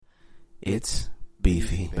It's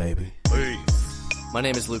beefy, baby. Hey. My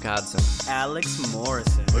name is Luke Hodson. Alex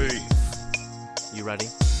Morrison. Hey. You ready?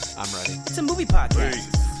 I'm ready. It's a movie podcast. Hey.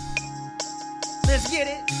 Let's get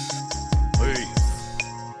it. Hey.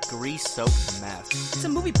 Grease-soaked mess. It's a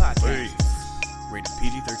movie podcast. Hey. Rated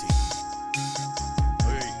PG-13.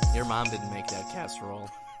 Hey. Your mom didn't make that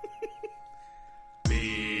casserole.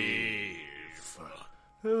 Beef.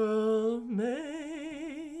 Amazing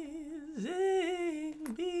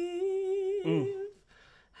beef.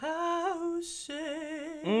 How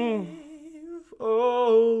savory.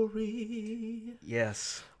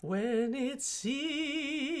 Yes. When it's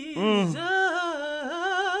seasoned.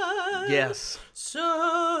 Yes. So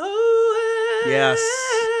well. Yes.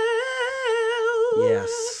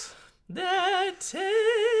 Yes. That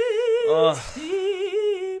Ugh.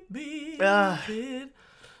 tasty beef, it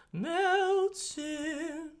melts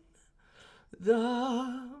in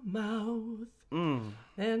the mouth,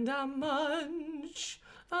 and I munch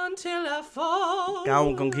until I fall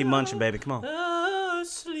I'm gonna keep munching, baby. Come on.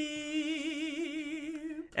 asleep.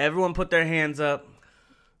 Everyone put their hands up.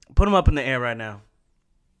 Put them up in the air right now.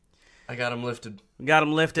 I got him lifted. Got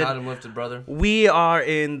them lifted. Got him lifted, brother. We are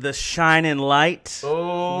in the shining light.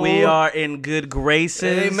 Oh. We are in good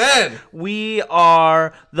graces. Amen. We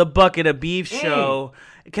are the Bucket of Beef show.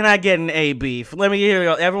 Can I get an A beef? Let me hear you.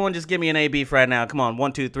 Everyone just give me an A beef right now. Come on.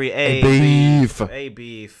 1, 2, 3. A beef. A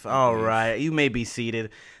beef. All right. You may be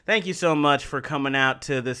seated. Thank you so much for coming out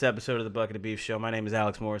to this episode of the Bucket of Beef show. My name is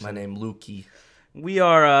Alex Morrison. My name Lukey.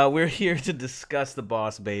 We're here to discuss the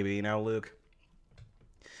Boss Baby. Now, Luke,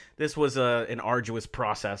 this was an arduous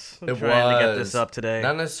process. It trying to get this up today.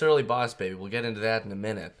 Not necessarily Boss Baby. We'll get into that in a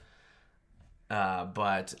minute.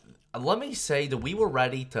 But let me say that we were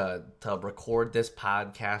ready to record this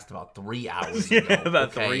podcast about 3 hours ago. Yeah, about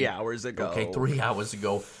okay? 3 hours ago. Okay, 3 hours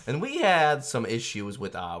ago. And we had some issues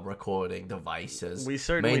with our recording devices. We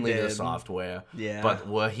certainly mainly the did. software. Yeah. But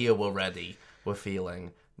we're here, we're ready. We're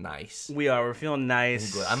feeling nice. We're feeling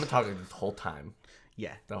nice. Good. I'm going to talk the whole time.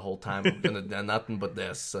 Yeah. The whole time. I'm going to do nothing but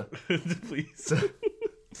this. Please.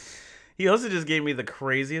 He also just gave me the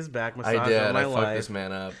craziest back massage I did. of my I fucked life. this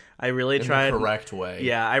man up. I really In tried. the correct way.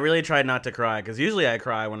 Yeah, I really tried not to cry because usually I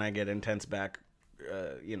cry when I get intense back,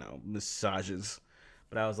 massages.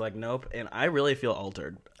 But I was like, nope, and I really feel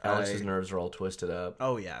altered. Alex's nerves are all twisted up.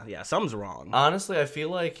 Oh yeah, something's wrong. Honestly, I feel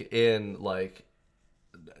like in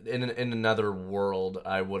another world,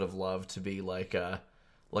 I would have loved to be like a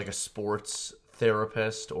sports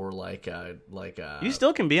therapist or like a. You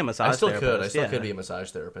still can be a massage therapist. I still yeah. could be a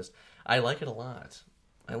massage therapist. I like it a lot.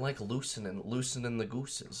 I like loosening the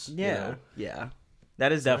gooses. Yeah, you know? yeah.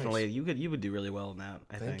 That is definitely nice. you would do really well in that.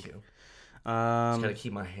 I think. Thank you. Just gotta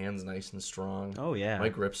keep my hands nice and strong. Oh yeah. My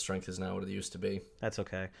grip strength is not what it used to be. That's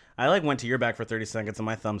okay. I went to your back for 30 seconds and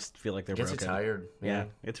my thumbs feel like they're Gets you broken. tired. Yeah,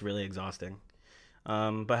 it's really exhausting.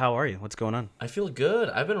 But how are you? What's going on? I feel good.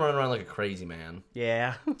 I've been running around like a crazy man.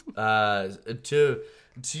 Yeah. To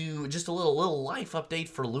just a little life update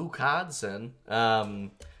for Luke Hodson.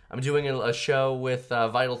 I'm doing a show with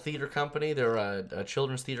Vital Theater Company. They're a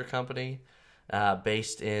children's theater company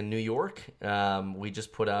based in New York. We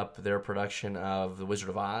just put up their production of The Wizard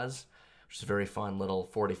of Oz, which is a very fun little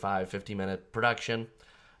 45, 50-minute production.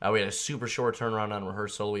 We had a super short turnaround on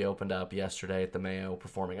rehearsal. We opened up yesterday at the Mayo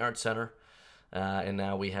Performing Arts Center. And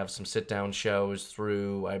now we have some sit-down shows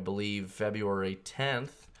through, I believe, February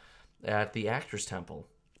 10th at the Actors Temple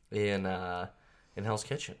in Hell's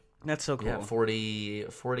Kitchen. That's so cool. Yeah, 46th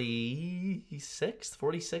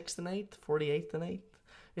and 8th, 48th and 8th.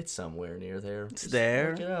 It's somewhere near there. It's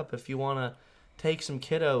there. Look it up if you want to take some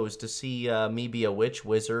kiddos to see me be a witch,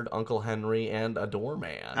 wizard, Uncle Henry, and a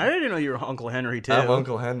doorman. I didn't know you were Uncle Henry, too. I'm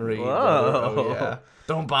Uncle Henry. Whoa. Oh, yeah.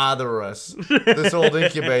 Don't bother us. This old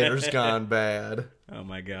incubator's gone bad. Oh,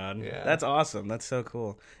 my God. Yeah. That's awesome. That's so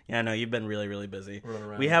cool. Yeah, no, you've been really, really busy. Running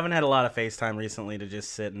around. We haven't had a lot of FaceTime recently to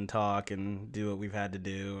just sit and talk and do what we've had to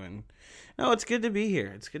do. And no, it's good to be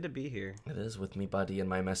here. It's good to be here. It is with me, buddy, in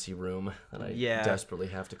my messy room that I Yeah. desperately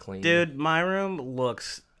have to clean. Dude, my room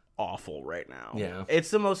looks awful right now. Yeah.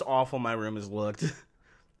 It's the most awful my room has looked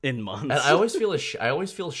in months. And I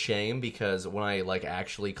always feel shame because when I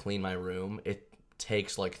actually clean my room, it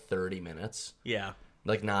takes 30 minutes. Yeah.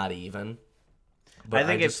 Not even. But I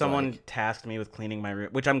think if someone tasked me with cleaning my room,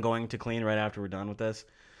 which I'm going to clean right after we're done with this,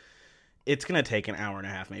 it's going to take an hour and a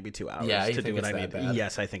half, maybe 2 hours to do what I need. Bad?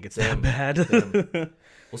 Yes, I think it's that bad.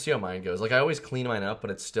 We'll see how mine goes. I always clean mine up,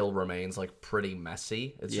 but it still remains pretty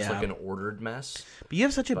messy. It's just an ordered mess. But you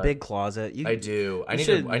have such a big closet. I do. I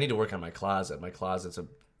need to work on my closet. My closet's a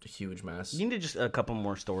huge mess. You need just a couple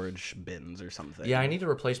more storage bins or something. Yeah, I need to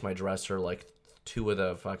replace my dresser two of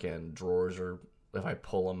the fucking drawers are, if I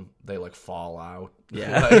pull them, they like fall out.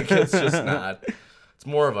 Yeah. Like, it's just not. It's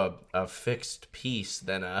more of a fixed piece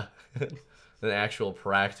than an actual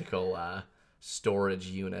practical storage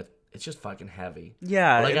unit. It's just fucking heavy.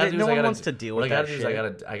 Yeah, no one wants to deal with that shit.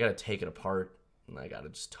 I gotta take it apart and I gotta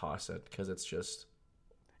just toss it because it's just.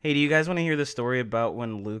 Hey, do you guys want to hear the story about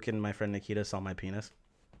when Luke and my friend Nikita saw my penis?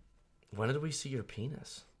 When did we see your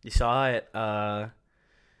penis? You saw it. I've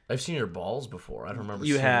seen your balls before. I don't remember.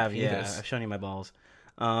 You seeing have, your penis. yeah. I've shown you my balls.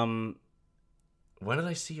 When did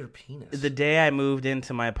I see your penis? The day I moved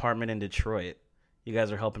into my apartment in Detroit. You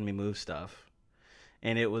guys are helping me move stuff.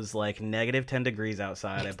 And it was like negative 10 degrees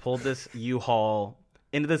outside. I pulled this U-Haul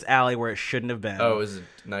into this alley where it shouldn't have been. Oh, it was a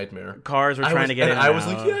nightmare. Cars were trying to get in. I was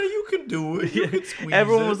like, yeah, you can do it. You can squeeze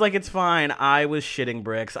Everyone it. was like, it's fine. I was shitting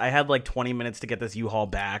bricks. I had like 20 minutes to get this U-Haul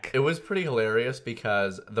back. It was pretty hilarious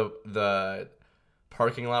because the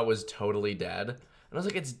parking lot was totally dead. And I was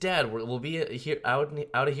like, it's dead. We'll be here out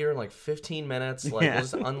of here in like 15 minutes. Like, we'll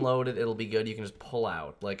just unload it. It'll be good. You can just pull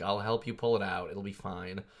out. Like, I'll help you pull it out. It'll be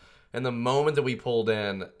fine. And the moment that we pulled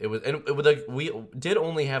in, it was like we did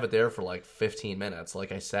only have it there for like 15 minutes,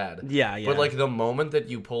 like I said. Yeah. But like the moment that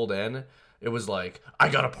you pulled in, it was like, I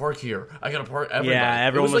gotta park here. I gotta park. Everybody. Yeah,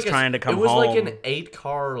 everyone was like trying to come home. It was like an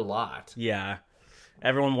 8-car lot. Yeah.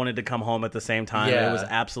 Everyone wanted to come home at the same time. Yeah. It was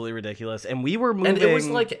absolutely ridiculous. And we were moving. And it was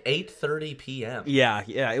like 8:30 p.m. Yeah.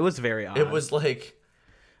 It was very odd. It was like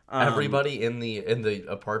everybody in the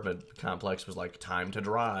apartment complex was like, time to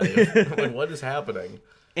drive. Like, what is happening?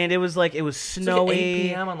 And it was like, it was snowy. Like 8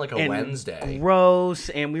 p.m. on like a Wednesday. Gross.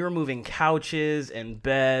 And we were moving couches and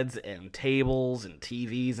beds and tables and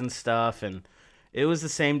TVs and stuff. And it was the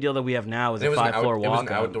same deal that we have now. It was a 5-floor walk. It was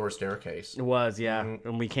an outdoor staircase. It was, yeah. Mm-hmm.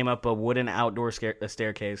 And we came up a wooden outdoor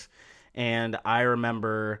staircase. And I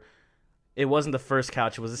remember it wasn't the first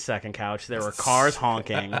couch. It was the second couch. There were cars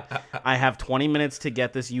honking. I have 20 minutes to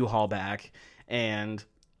get this U-Haul back. And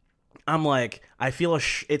I'm like, I feel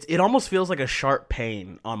it almost feels like a sharp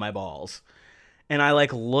pain on my balls. And I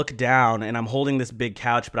like look down and I'm holding this big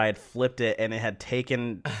couch, but I had flipped it and it had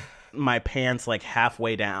taken my pants like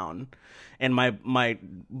halfway down. And my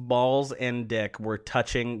balls and dick were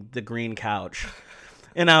touching the green couch.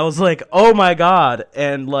 And I was like, oh my God.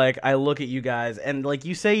 And like, I look at you guys and like,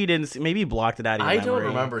 you say you didn't see, maybe you blocked it out of your memory. I don't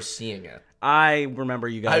remember seeing it. I remember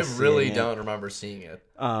you guys I really seeing it. don't remember seeing it.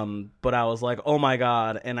 But I was like, oh my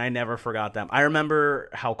God. And I never forgot them. I remember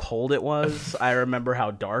how cold it was. I remember how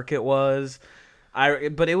dark it was.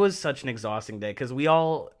 But it was such an exhausting day because we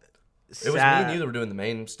all sat. It was me and you that were doing the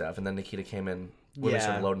main stuff. And then Nikita came in when we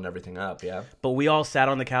started loading everything up. Yeah. But we all sat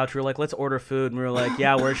on the couch. We were like, let's order food. And we were like,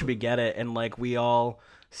 yeah, where should we get it? And like, we all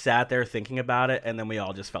sat there thinking about it. And then we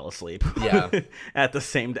all just fell asleep. Yeah.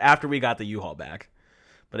 After we got the U-Haul back.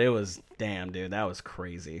 But it was, damn, dude, that was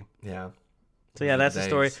crazy. Yeah. So yeah, that's the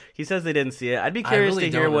story. He says they didn't see it. I'd be curious to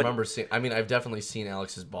hear what. Remember seeing. I mean, I've definitely seen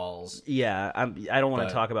Alex's balls. Yeah, I don't want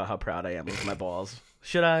to talk about how proud I am with my balls.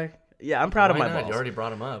 Should I? Yeah, I'm proud of my balls. You already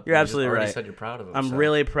brought them up. You're absolutely right. You said you're proud of them. I'm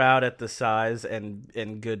really proud at the size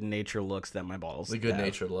and good nature looks that my balls. The good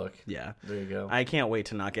nature look. Yeah. There you go. I can't wait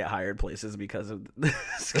to not get hired places because of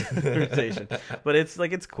this conversation. But it's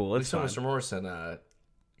like it's cool. It's fun. Mr. Morrison.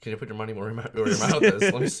 Can you put your money where your mouth is?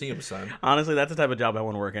 Let me see him, son. Honestly, that's the type of job I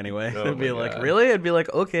want to work anyway. Oh It'd be like, God. really? I'd be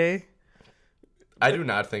like, okay. I do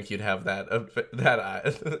not think you'd have that.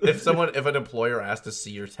 If an employer asked to see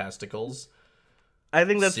your testicles, I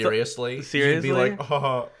think that's seriously, you'd be like,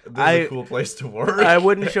 oh, this is a cool place to work. I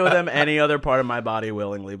wouldn't show them any other part of my body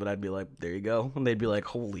willingly, but I'd be like, there you go, and they'd be like,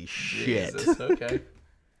 holy shit. Jesus, okay,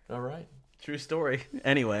 all right, true story.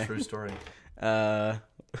 Anyway, true story.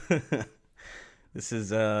 This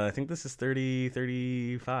is, I think this is 35.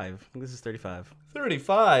 I think this is 35.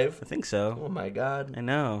 35? I think so. Oh, my God. I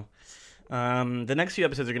know. The next few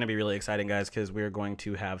episodes are going to be really exciting, guys, because we're going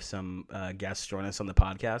to have some guests join us on the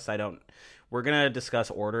podcast. We're going to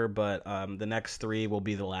discuss order, but the next 3 will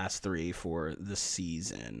be the last 3 for the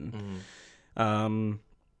season. Mm-hmm.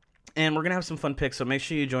 And we're going to have some fun picks, so make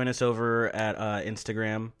sure you join us over at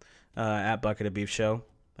Instagram, at Bucket of Beef Show.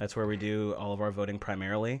 That's where we do all of our voting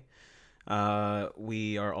primarily.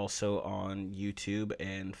 We are also on YouTube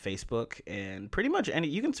and Facebook and pretty much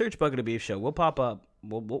you can search Bucket of Beef Show. We'll pop up.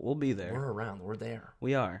 We'll be there. We're around. We're there.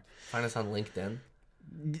 We are. Find us on LinkedIn.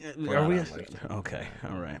 Are we? Okay.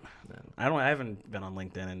 All right. I haven't been on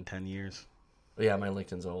LinkedIn in 10 years. Yeah, my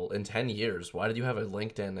LinkedIn's old. In 10 years. Why did you have a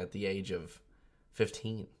LinkedIn at the age of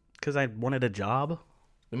 15? Because I wanted a job.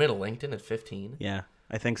 You made a LinkedIn at 15? Yeah.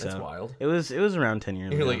 I think so. That's wild. It was around 10 years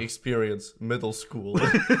ago. You're like experience middle school.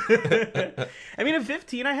 I mean, at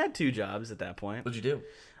 15, I had 2 jobs at that point. What'd you do?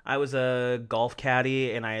 I was a golf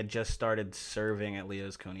caddy, and I had just started serving at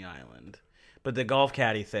Leo's Coney Island. But the golf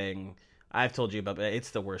caddy thing, I've told you about.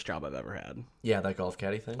 It's the worst job I've ever had. Yeah, that golf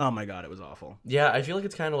caddy thing. Oh my god, it was awful. Yeah, I feel like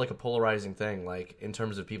it's kind of like a polarizing thing, like in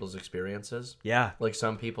terms of people's experiences. Yeah, Like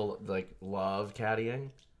some people like love caddying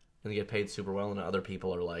and they get paid super well, and other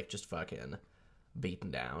people are like just fucking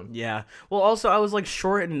beaten down. yeah. Well, also I was like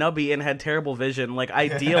short and nubby and had terrible vision. Like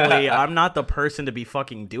ideally, I'm not the person to be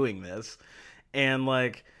fucking doing this. And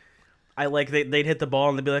like, they'd hit the ball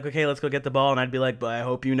and they'd be like, okay, let's go get the ball, and I'd be like, but I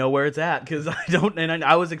hope you know where it's at, because I don't. And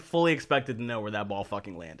I was like, fully expected to know where that ball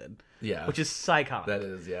fucking landed. Yeah, Which is psychotic. that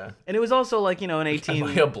is, yeah. And it was also like, an 18. Am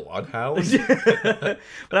I a bloodhound? But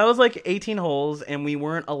I was like 18 holes, and we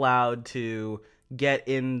weren't allowed to get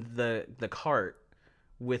in the cart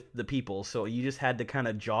with the people, so you just had to kind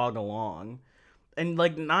of jog along. And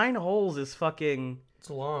like 9 holes is fucking. It's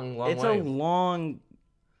a long It's way. a long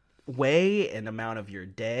way and amount of your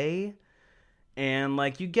day. And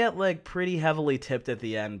like you get like pretty heavily tipped at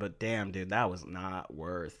the end, but damn, dude, that was not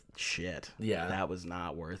worth shit. Yeah. That was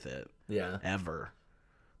not worth it. Yeah. Ever.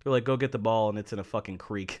 They're like, go get the ball, and it's in a fucking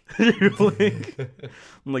creek. You're like,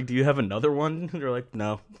 I'm like, do you have another one? They're like,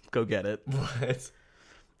 no, go get it. What?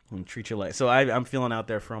 And treat you like. So I'm feeling out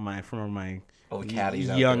there from my All the caddies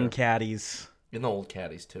out young there. caddies. And the old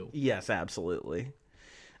caddies too. Yes, absolutely.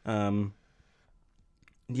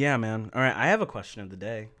 Yeah, man. All right, I have a question of the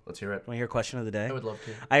day. Let's hear it. Want to hear a question of the day? I would love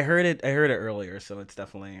to. I heard it earlier, so it's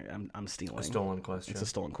definitely I'm stealing. A stolen question. It's a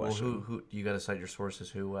stolen question. Well, who you got to cite your sources?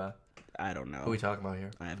 Who I don't know. who we talking about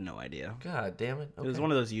here? I have no idea. God damn it! It was Okay.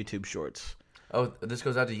 one of those YouTube shorts. Oh, this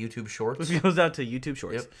goes out to YouTube Shorts. This goes out to YouTube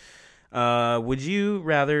Shorts. Would you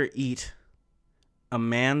rather eat a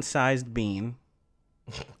man-sized bean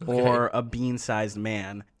or a bean-sized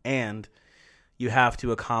man, and you have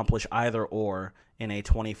to accomplish either or in a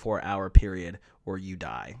 24-hour period, or you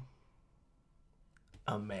die?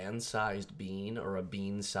 A man-sized bean or a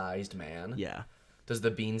bean-sized man? Yeah. Does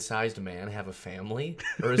the bean-sized man have a family,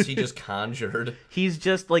 or is he just conjured? He's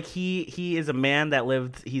just like he is a man that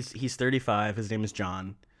lived. He's 35. His name is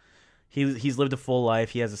John. He's lived a full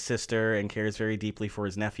life. He has a sister and cares very deeply for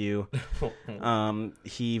his nephew.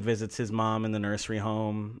 He visits his mom in the nursery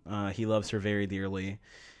home. He loves her very dearly.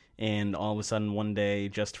 And all of a sudden, one day,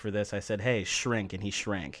 just for this, I said, "Hey, shrink," and he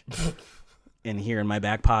shrank. And here in my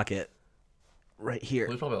back pocket, right here.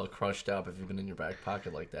 He's probably all crushed up if you've been in your back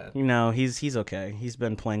pocket like that. He's okay. He's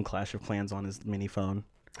been playing Clash of Clans on his mini phone.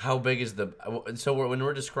 How big is the... So when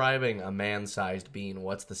we're describing a man-sized bean,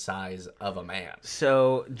 what's the size of a man?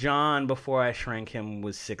 So John, before I shrank him,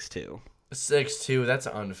 was 6'2". 6'2", that's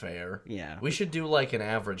unfair. Yeah. We should do like an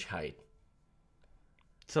average height.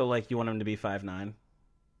 So like, you want him to be 5'9"?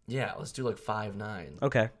 Yeah, let's do like 5'9".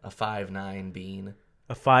 Okay. A 5'9" bean.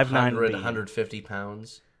 A 5'9" 100, bean. 150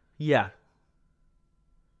 pounds. Yeah.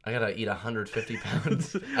 I gotta eat 150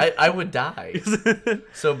 pounds. I would die.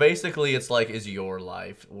 So basically, it's like, is your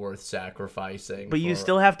life worth sacrificing? But you for-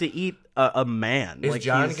 still have to eat a man. Is like,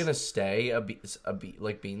 John he's- gonna stay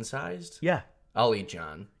like bean sized? Yeah. I'll eat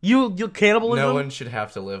John. You cannibalism? No one should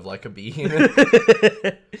have to live like a bean.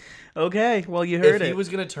 Okay, well, you heard If it. he was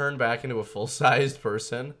gonna turn back into a full sized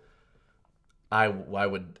person, I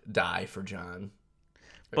would die for John.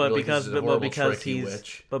 I but feel like because this is a but horrible, because tricky he's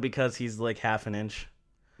witch. but because he's like half an inch.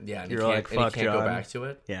 Yeah, and you're he can't, like, and he "Fuck, can't go John." back to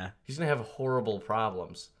it. Yeah. He's gonna have horrible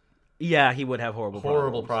problems. Yeah, he would have horrible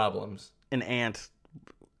Problems. An ant.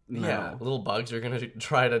 No. Yeah, little bugs are gonna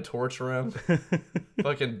try to torture him.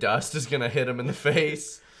 Fucking dust is gonna hit him in the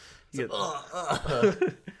face. Yeah.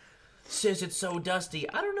 Sis, it's so dusty.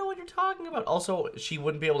 I don't know what you're talking about. Also, she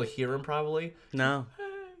wouldn't be able to hear him probably. No.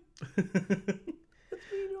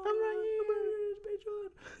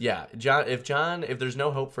 Yeah, if there's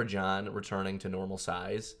no hope for John returning to normal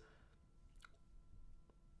size,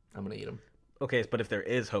 I'm gonna eat him. Okay, but if there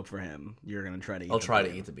is hope for him, you're gonna try to eat. I'll the try to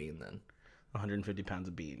bean. eat the bean then. 150 pounds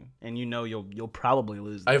of bean, and you'll probably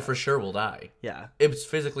lose. I That. for sure will die. Yeah, It's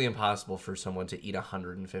physically impossible for someone to eat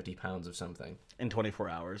 150 pounds of something. in 24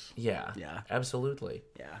 hours. Yeah. Yeah. Absolutely.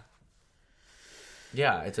 Yeah,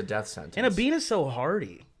 Yeah, it's a death sentence. and a bean is so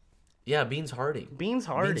hardy. Yeah, beans hardy. Beans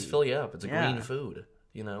hardy. Beans fill you up. It's a Yeah. green food,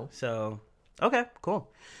 you know? So, okay,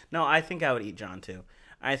 cool. No, I think I would eat John too.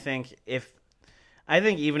 I think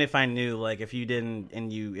even if I knew, like, if you didn't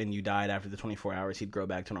and you died after the 24 hours, he'd grow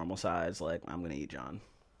back to normal size. Like, I'm gonna eat John.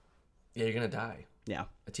 Yeah, you're going to die. Yeah.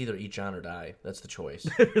 It's either eat John or die. That's the choice.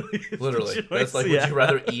 It's Literally. the That's choice, like, yeah. would you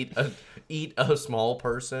rather eat a small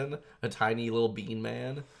person, a tiny little bean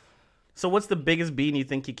man? So, what's the biggest bean you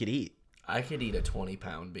think you could eat I could eat a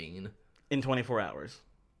 20-pound bean. in 24 hours?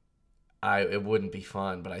 It wouldn't be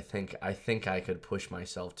fun, but I think I could push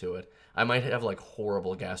myself to it. I might have like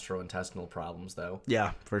horrible gastrointestinal problems though.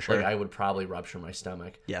 Yeah, for sure. Like I would probably rupture my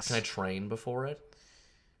stomach. Yes. Can I train before it?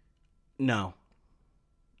 No,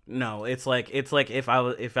 it's like if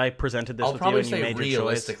I presented this I'll with you probably and you say made your choice,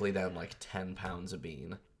 realistically then like 10 pounds of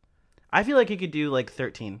bean. I feel like you could do like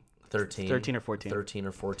 13. 13. 13 or 14. 13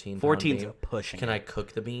 or 14. 14's bean. pushing. Can I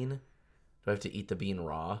cook the bean? Do I have to eat the bean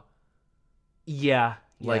raw? Yeah.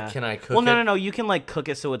 Like, yeah. can I cook Well, it? no. You can like cook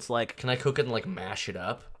it so it's like. Can I cook it and like mash it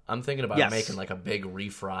up? I'm thinking about Yes. making like a big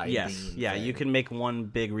refried Yes. bean. Yeah. thing. You can make one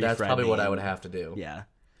big refried. That's probably what I bean. would have to do. Yeah.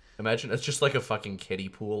 Imagine it's just like a fucking kiddie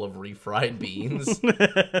pool of refried beans.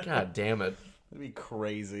 God damn it. That'd be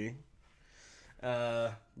crazy.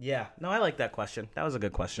 Yeah. No, I like that question. That was a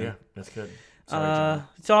good question. Yeah, that's good. Sorry, John.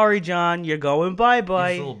 Sorry, John. You're going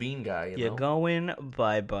bye-bye. He's a little bean guy, you You're know? going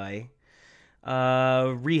bye-bye.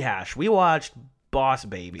 Rehash. We watched Boss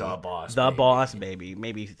Baby. The Boss The Baby. Boss Baby.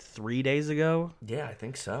 Maybe 3 days ago. Yeah, I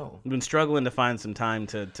think so. I've been struggling to find some time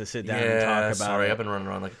to sit down and talk about sorry, it. I've been running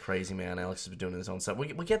around like a crazy man. Alex has been doing his own stuff.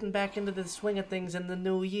 We're getting back into the swing of things in the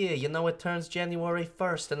new year. You know, it turns January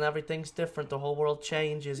 1st and everything's different. The whole world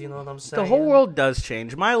changes, you know what I'm saying? The whole world does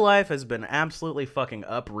change. My life has been absolutely fucking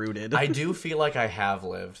uprooted. I do feel like I have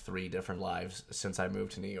lived 3 different lives since I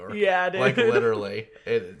moved to New York. Yeah, dude. Like, literally.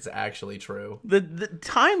 It's actually true. The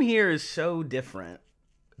time here is so different.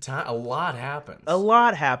 A lot happens. A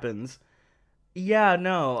lot happens. Yeah,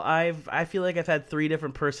 no, I feel like I've had 3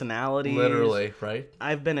 different personalities. Literally, right?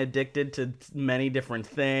 I've been addicted to many different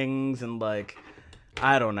things, and like,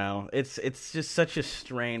 I don't know. It's just such a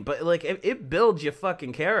strain, but like it builds your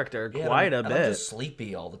fucking character quite a bit. I'm just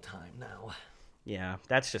sleepy all the time now. Yeah,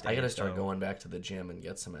 that's just. I gotta it, start though. going back to the gym and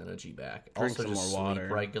get some energy back. Drink Also, some just more sleep water.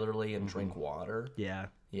 regularly and drink water. Yeah,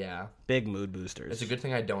 Yeah. big mood boosters. It's a good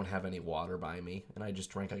thing I don't have any water by me, and I just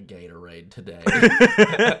drank a Gatorade today.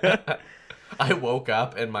 I woke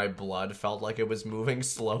up and my blood felt like it was moving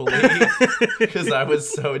slowly because I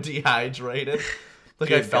was so dehydrated.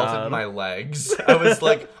 Like, I Good felt it God. in my legs. I was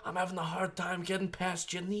like, I'm having a hard time getting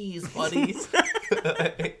past your knees, buddy.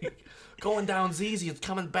 Going down's easy. It's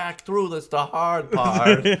coming back through that's the hard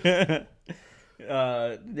part.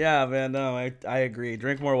 Yeah, man. No, I agree.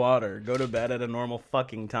 Drink more water. Go to bed at a normal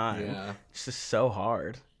fucking time. Yeah. It's just so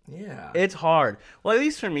hard. Yeah. It's hard. Well, at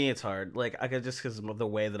least for me, it's hard. Like, I could just because of the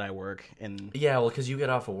way that I work and. Yeah, well, because you get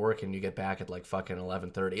off of work and you get back at like fucking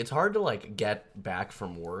 11:30. It's hard to like get back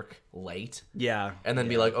from work late Yeah. and then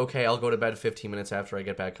be like, okay, I'll go to bed 15 minutes after I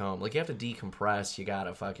get back home. Like, you have to decompress. You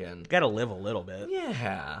gotta fucking Gotta live a little bit.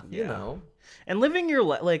 yeah, you Yeah. know. And living your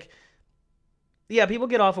like, yeah, people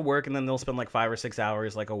get off of work and then they'll spend like 5 or 6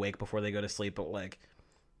 hours like awake before they go to sleep. But like,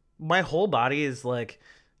 my whole body is like,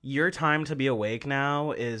 your time to be awake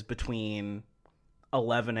now is between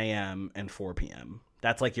 11 a.m. and 4 p.m.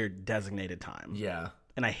 That's like your designated time. Yeah.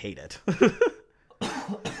 And I hate it.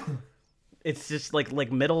 It's just like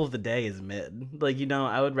middle of the day is mid. Like, you know,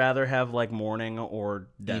 I would rather have like morning or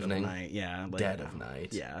dead Evening. of night. Yeah, like, Dead of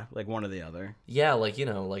night. Yeah, like one or the other. Yeah, like, you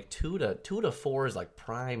know, like 2 to 4 is like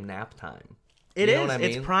prime nap time. It You is. know what I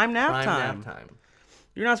It's mean? prime nap Prime time. nap time.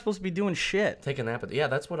 You're not supposed to be doing shit. Take a nap. Yeah,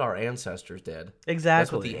 that's what our ancestors did. Exactly.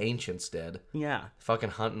 That's what the ancients did. Yeah. Fucking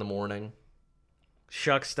hunt in the morning,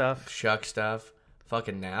 Shuck stuff. shuck stuff,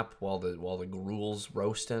 fucking nap while the gruel's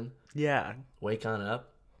roasting. Yeah. Wake on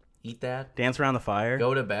up, eat that. Dance around the fire.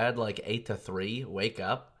 Go to bed like 8 to 3. Wake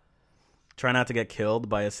up. Try not to get killed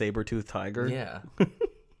by a saber-toothed tiger. Yeah.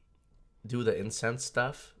 Do the incense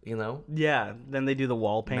stuff, you know? Yeah. Then they do the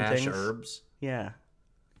wall paintings. Mash herbs. Yeah.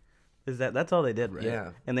 That's all they did, right?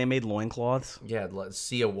 Yeah. And they made loincloths. Yeah, let's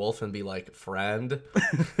see a wolf and be like, friend,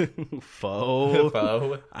 Foe.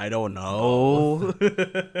 foe. I don't know.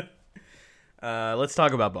 Let's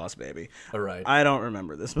talk about Boss Baby. All right. I don't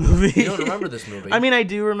remember this movie. You don't remember this movie? I mean, I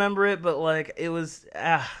do remember it, but like it was.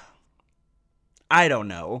 I don't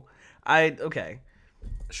know. Okay.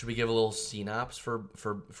 Should we give a little synopsis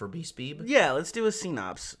for Beast Beeb? Yeah, let's do a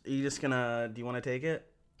synopsis. Are you just gonna? Do you want to take it?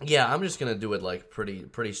 Yeah, I'm just gonna do it like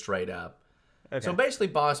pretty straight up. Okay. So basically,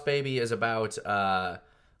 Boss Baby is about a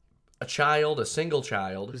single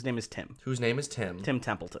child, His name is Tim. whose name is Tim. Tim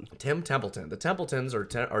Templeton. Tim Templeton. The Templetons are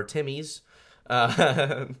Timmies.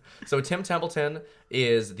 So Tim Templeton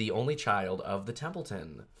is the only child of the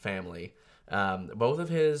Templeton family. Both of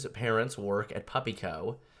his parents work at Puppy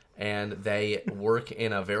Co., and they work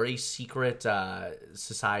in a very secret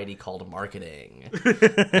society called marketing. And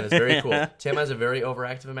it's very cool. Tim has a very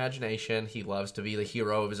overactive imagination. He loves to be the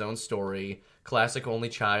hero of his own story. Classic only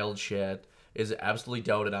child shit. Is absolutely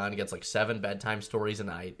doted on. He gets like 7 bedtime stories a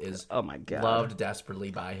night. Is Oh my God. loved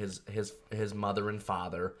desperately by his mother and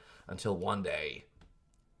father. until one day,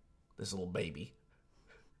 this little baby,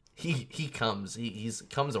 he comes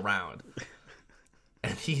around,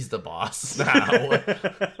 and he's the boss now,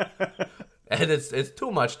 and it's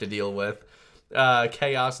too much to deal with.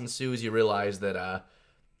 Chaos ensues. You realize that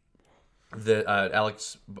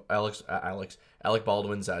Alec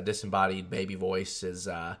Baldwin's disembodied baby voice is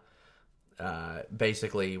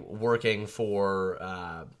basically working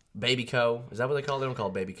for Baby Co. Is that what they call it? They don't call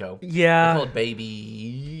it Baby Co. Yeah. They call it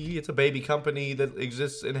Baby. It's a baby company that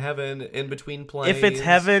exists in heaven in between planes. If it's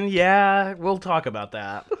heaven, yeah, we'll talk about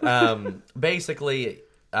that. Basically,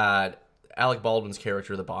 Alec Baldwin's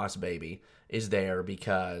character, the boss baby, is there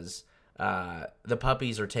because the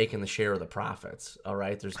puppies are taking the share of the profits. All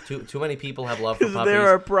right, there's too many people have love for puppies. There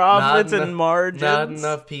are profits and margins. Not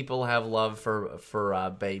enough people have love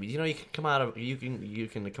for babies. You know, you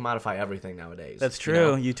can commodify everything nowadays. That's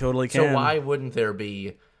true. You totally can. So why wouldn't there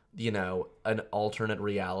be, an alternate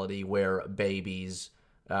reality where babies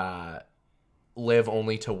live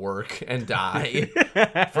only to work and die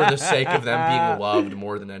for the sake of them being loved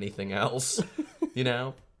more than anything else?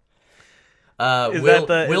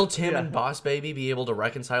 Will Tim and Boss Baby be able to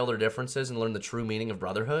reconcile their differences and learn the true meaning of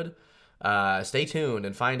brotherhood? Stay tuned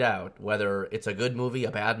and find out whether it's a good movie,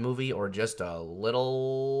 a bad movie, or just a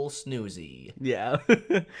little snoozy. Yeah.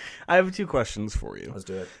 I have 2 questions for you. Let's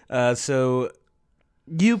do it. So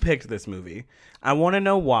you picked this movie. I want to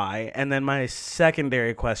know why. And then my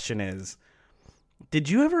secondary question is, did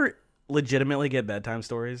you ever legitimately get bedtime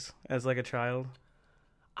stories as like a child?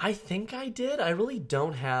 I think I did. I really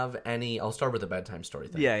don't have any. I'll start with the bedtime story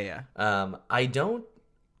thing. Yeah. I don't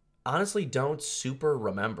super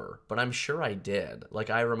remember, but I'm sure I did. Like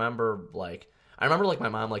I remember my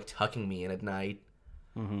mom like tucking me in at night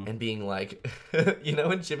and being like,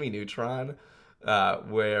 in Jimmy Neutron,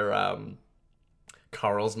 where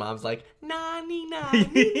Carl's mom's like, "Nani, nani,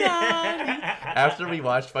 nani." After we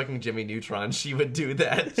watched fucking Jimmy Neutron, she would do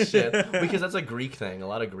that shit. Because that's a Greek thing. A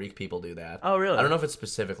lot of Greek people do that. Oh, really? I don't know if it's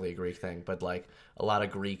specifically a Greek thing, but like a lot of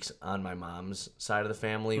Greeks on my mom's side of the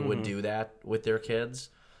family would do that with their kids.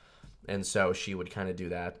 And so she would kind of do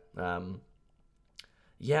that.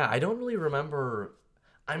 Yeah, I don't really remember.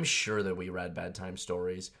 I'm sure that we read bedtime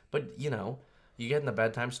stories, but you getting the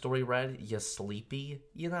bedtime story read, you sleepy.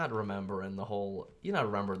 You're not remembering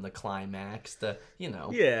the climax.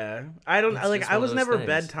 Yeah, I don't. I was never things.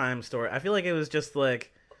 Bedtime story. I feel like it was just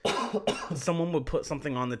like someone would put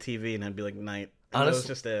something on the TV and I'd be like night. And that was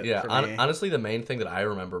just it. Yeah, for me. Honestly, the main thing that I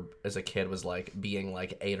remember as a kid was like being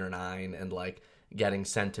like 8 or 9 and like getting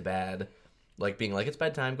sent to bed, like being like, it's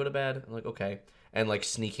bedtime, go to bed. I'm like, okay, and like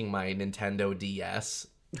sneaking my Nintendo DS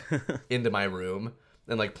into my room.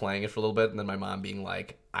 And, like, playing it for a little bit, and then my mom being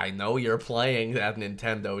like, "I know you're playing that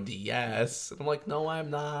Nintendo DS." And I'm like, "No, I'm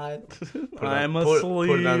not." I'm asleep.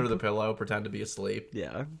 Put it under the pillow, pretend to be asleep.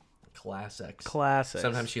 Yeah. Classics.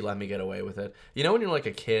 Sometimes she let me get away with it. You know when you're, like,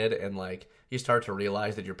 a kid, and, like, you start to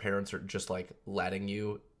realize that your parents are just, like, letting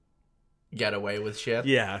you get away with shit?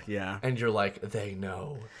 Yeah. And you're like, they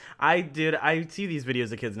know. I see these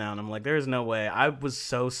videos of kids now, and I'm like, there's no way. I was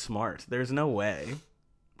so smart. There's no way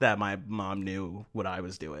that my mom knew what I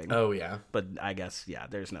was doing. Oh, yeah. But I guess,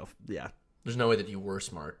 there's no way that you were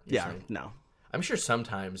smart. Saying. No. I'm sure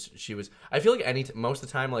sometimes she was. I feel like most of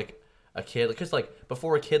the time, like, a kid, because, like,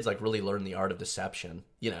 before kids, like, really learn the art of deception,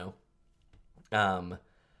 they're,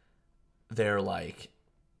 like,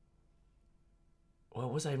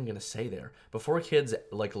 what was I even going to say there? Before kids,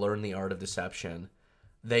 like, learn the art of deception,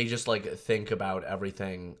 they just, like, think about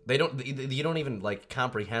everything. You don't even, like,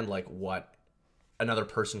 comprehend, like, what another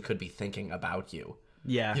person could be thinking about you.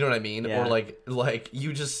 Yeah. You know what I mean? Yeah. Or like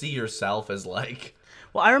you just see yourself as like,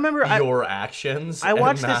 well, I remember your actions. I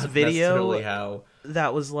watched this video how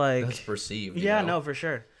that was like that's perceived. Yeah, no, for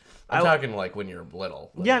sure. I'm talking like when you're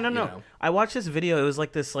little. Yeah, no. I watched this video. It was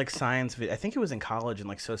like this like science video. I think it was in college in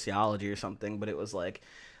like sociology or something, but it was like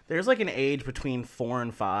there's like an age between 4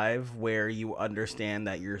 and 5 where you understand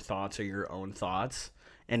that your thoughts are your own thoughts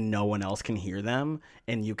and no one else can hear them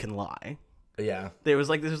and you can lie. Yeah. There was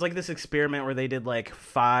this experiment where they did like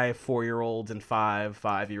 5 4-year-olds and 5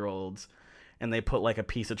 5-year-olds, and they put like a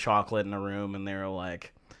piece of chocolate in a room, and they were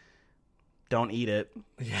like, "Don't eat it."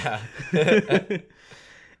 Yeah.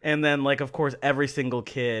 And then like of course every single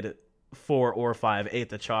kid 4 or 5 ate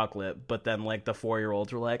the chocolate, but then like the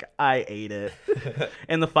 4-year-olds were like, "I ate it,"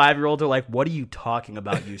 and the 5-year-olds are like, "What are you talking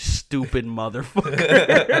about, you stupid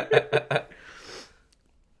motherfucker?"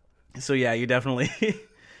 So yeah, you definitely.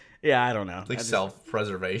 Yeah, I don't know. Like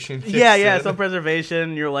self-preservation. Yeah,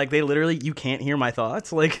 self-preservation. You're like, you can't hear my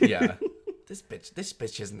thoughts. Like, yeah, this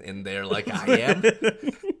bitch isn't in there like I am.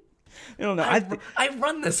 don't know. I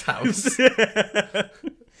run this house.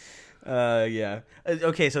 Yeah.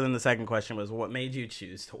 Okay, so then the second question was, what made you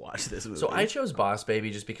choose to watch this movie? So I chose Boss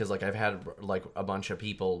Baby just because like I've had like a bunch of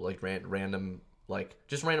people like random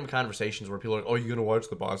conversations where people are like, "Oh, you gonna watch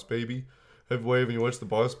the Boss Baby? Why haven't you watched the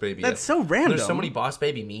Boss Baby?" That's so random. There's so many Boss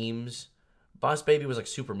Baby memes. Boss Baby was like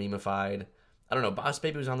super memeified. I don't know. Boss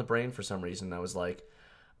Baby was on the brain for some reason. I was like,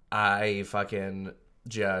 I fucking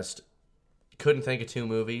just couldn't think of two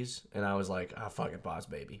movies, and I was like, "Ah, fuck it, Boss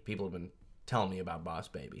Baby." People have been telling me about Boss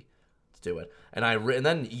Baby. Let's do it. And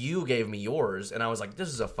then you gave me yours, and I was like, "This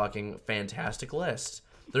is a fucking fantastic list."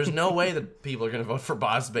 There's no way that people are gonna vote for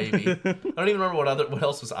Boss Baby. I don't even remember what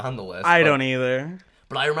else was on the list. I don't either.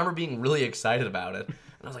 But I remember being really excited about it. And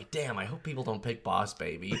I was like, damn, I hope people don't pick Boss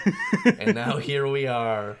Baby. And now here we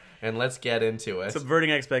are. And let's get into it.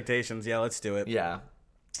 Subverting expectations. Yeah, let's do it. Yeah.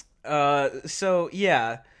 So,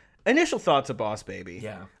 yeah. Initial thoughts of Boss Baby.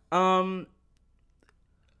 Yeah.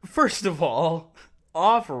 First of all,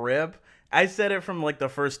 off rip, I said it from like the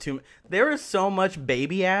first two. There is so much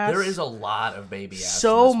baby ass. There is a lot of baby ass.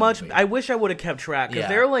 So in this much. movie. I wish I would have kept track because Yeah.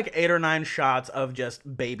 there are like 8 or 9 shots of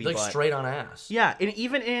just baby Like butt. straight on ass. Yeah, and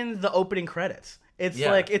even in the opening credits, it's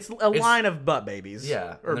Yeah. like it's a line of butt babies. Yeah. or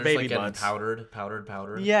And they're just, baby like, getting butts.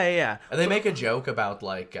 powdered. Yeah. And they make a joke about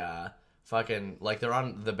like fucking like they're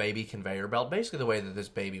on the baby conveyor belt. Basically the way that this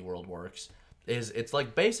baby world works is it's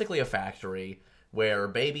like basically a factory where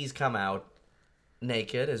babies come out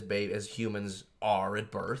naked as humans are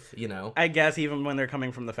at birth, you know. I guess even when they're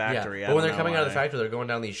coming from the factory. Yeah. I But when don't they're know coming out of the why. factory, they're going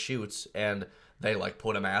down these chutes and they like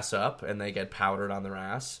put them ass up and they get powdered on their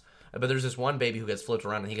ass. But there's this one baby who gets flipped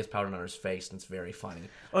around and he gets powdered on his face, and it's very funny.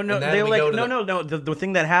 Oh no, And then they we like go to no. The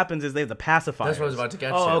thing that happens is they have the pacifiers. That's what I was about to get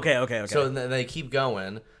to. Oh, okay. So then they keep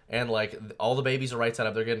going, and like all the babies are right side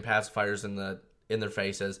up. They're getting pacifiers in their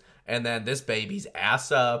faces, and then this baby's ass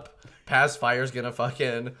up. Pacifier's gonna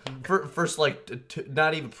fucking first like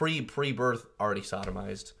not even pre-birth already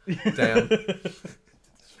sodomized. Damn.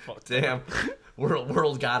 Damn.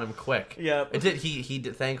 World got him quick. Yeah. It did. He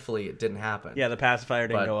did, thankfully it didn't happen. Yeah, the pacifier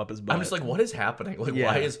didn't But go up his butt. I'm just like, what is happening? Like,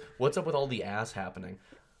 Yeah. what's up with all the ass happening?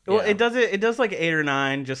 well, Yeah. it does like 8 or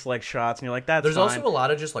 9 just like shots, and you're like, that's There's fine. also a lot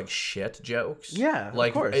of just like shit jokes. Yeah, of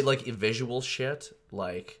like course. like visual shit,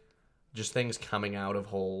 like just things coming out of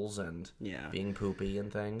holes and Yeah. being poopy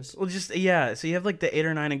and things. Well, just yeah. So you have like the 8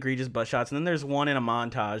 or 9 egregious butt shots, and then there's one in a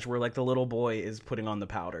montage where like the little boy is putting on the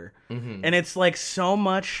powder, and it's like so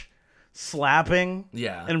much slapping,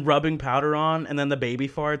 Yeah. and rubbing powder on, and then the baby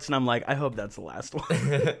farts, and I'm like, I hope that's the last one,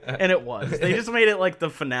 and it was. They just made it like the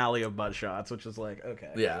finale of butt shots, which is like okay,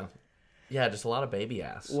 Yeah, yeah, just a lot of baby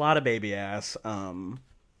ass. a lot of baby ass.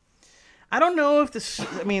 I don't know if this.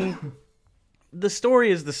 I mean, the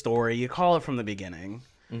story is the story. You call it from the beginning.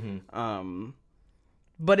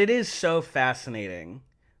 But it is so fascinating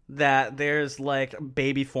that there's like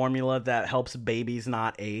baby formula that helps babies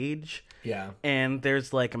not age. Yeah, And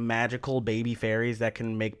there's like magical baby fairies that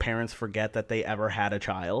can make parents forget that they ever had a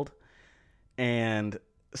child. And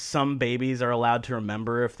some babies are allowed to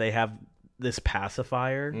remember if they have this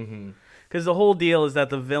pacifier. Because the whole deal is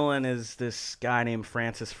that the villain is this guy named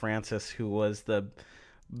Francis, who was the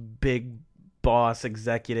big boss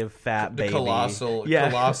executive fat the baby.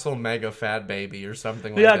 colossal mega fat baby or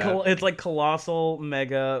something like Yeah, that. it's like colossal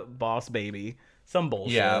mega boss baby. Some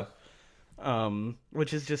bullshit. Yeah.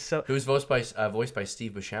 Which is just so... Who's voiced by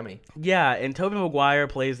Steve Buscemi. Yeah, and Tobey Maguire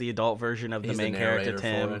plays the adult version of He's the main narrator character,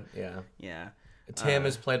 Tim. for it. Yeah. Yeah. Tim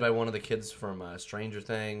is played by one of the kids from Stranger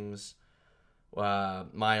Things.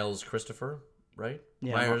 Miles Christopher, right?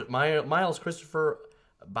 Yeah. Miles Christopher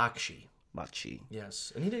Bakshi. Machi.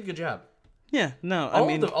 Yes, and he did a good job. Yeah, no,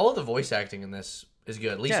 All of the voice acting in this is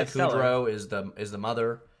good. Lisa Yeah, stellar. Kudrow is the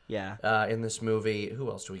mother yeah. in this movie. Who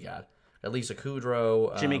else do we got? Lisa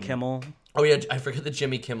Kudrow. Jimmy Kimmel. Oh yeah, I forget that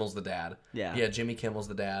Jimmy Kimmel's the dad. Yeah. Jimmy Kimmel's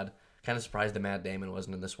the dad. Kind of surprised that Matt Damon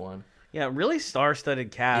wasn't in this one. Yeah, really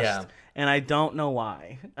star-studded cast. Yeah. And I don't know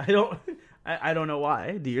why. I don't know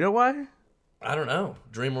why. Do you know why? I don't know.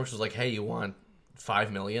 DreamWorks was like, "Hey, you want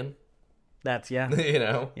 $5 million?" That's, yeah. You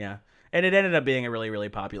know. Yeah. And it ended up being a really, really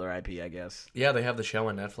popular IP, I guess. Yeah, they have the show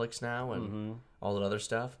on Netflix now and all that other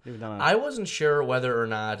stuff. They've done a- I wasn't sure whether or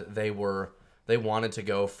not they wanted to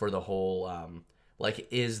go for the whole like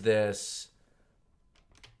is this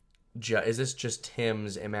just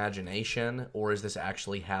Tim's imagination or is this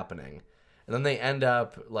actually happening? And then they end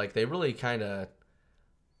up like they really kind of.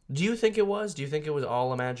 Do you think it was? Do you think it was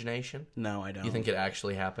all imagination? No, I don't. You think it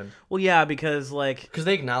actually happened? Well, yeah, because, like... Because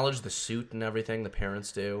they acknowledge the suit and everything, the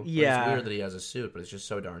parents do. But Yeah. it's weird that he has a suit, but it's just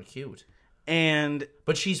so darn cute. And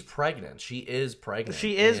But she's pregnant. She is pregnant.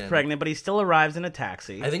 she is and pregnant, but he still arrives in a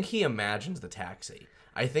taxi. I think he imagines the taxi.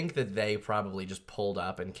 I think that they probably just pulled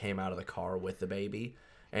up and came out of the car with the baby.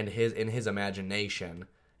 And in his imagination,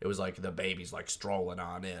 it was like the baby's like strolling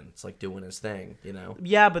on in. It's like doing his thing, you know?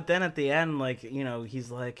 Yeah, but then at the end, like, you know, he's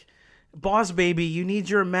like, boss baby, you need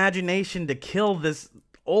your imagination to kill this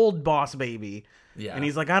old boss baby. Yeah. And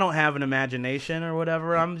he's like, I don't have an imagination or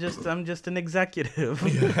whatever. I'm just an executive.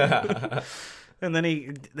 Yeah. And then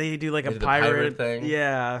they do like a They do the pirate pirate thing.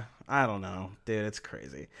 Yeah, I don't know, dude. It's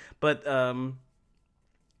crazy. But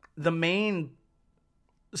the main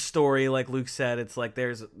story, like Luke said, it's like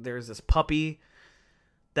there's this puppy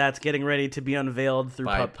that's getting ready to be unveiled through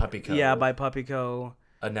By Puppyco. Yeah, by Puppyco.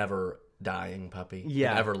 A never dying puppy.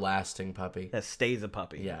 Yeah. An everlasting puppy. That stays a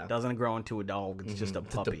puppy. Yeah. Doesn't grow into a dog. It's just a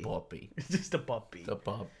puppy. The puppy. It's just a puppy. The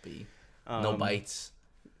puppy. No bites.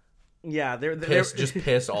 Yeah, they're Just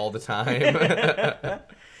piss all the time.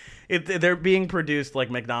 they're being produced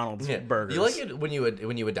like McDonald's burgers. You like it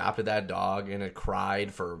when you adopted that dog and it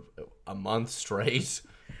cried for a month straight.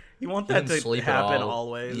 You want You that didn't to sleep at happen all.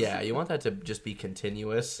 always. Yeah, you want that to just be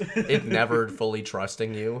continuous. It never fully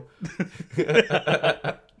trusting you.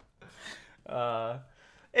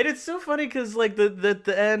 And it's so funny because like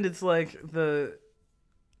the end, it's like the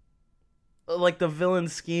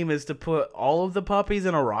villain's scheme is to put all of the puppies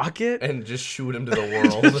in a rocket. And just shoot him to the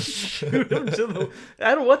world. Shoot them to the.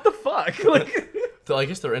 I don't. What the fuck? Like So I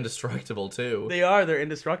guess they're indestructible too. they're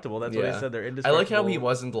indestructible. That's what I said. They're I indestructible. like how he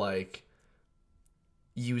wasn't like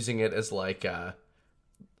using it as like a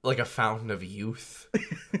fountain of youth.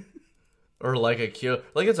 Or like a cure,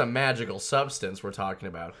 like it's a magical substance we're talking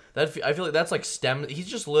about. That I feel like that's like stem. He's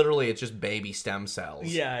just literally it's just baby stem cells.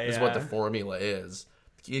 Yeah, is what the yeah. formula is.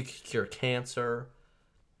 You can cure cancer,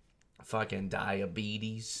 fucking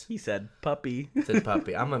diabetes. He said puppy. Said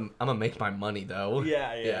puppy. I'm gonna make my money though.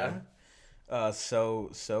 Yeah. So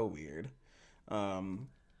weird.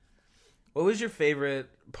 What was your favorite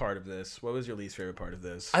part of this? What was your least favorite part of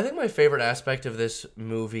this? I think my favorite aspect of this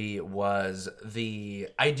movie was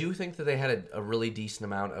I do think that they had a really decent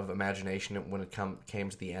amount of imagination when it came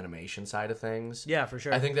to the animation side of things. Yeah, for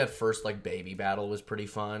sure. I think that first like baby battle was pretty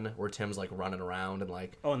fun, where Tim's like running around and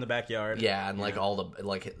like in the backyard. yeah, and like all the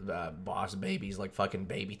like boss babies like fucking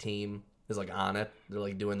baby team is like on it. They're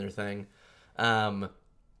like doing their thing.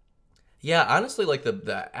 Yeah, honestly, like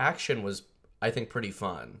the action was I think pretty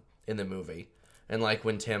fun in the movie. And like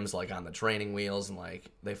when Tim's like on the training wheels and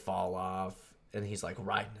like they fall off and he's like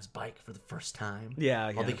riding his bike for the first time.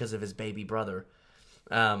 Yeah. All because of his baby brother.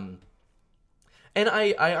 And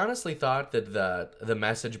I honestly thought that the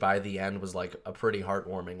message by the end was like a pretty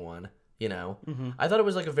heartwarming one, you know? Mm-hmm. I thought it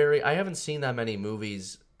was like I haven't seen that many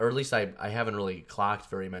movies, or at least I haven't really clocked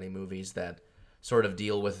very many movies that sort of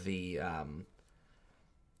deal with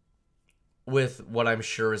with what I'm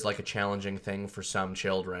sure is like a challenging thing for some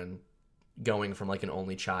children, going from like an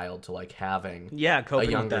only child to like having coping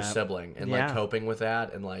a younger with that. sibling and like coping with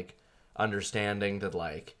that and like understanding that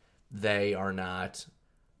like they are not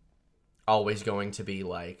always going to be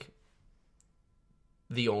like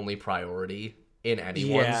the only priority in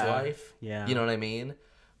anyone's life. Yeah. You know what I mean?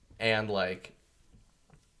 And like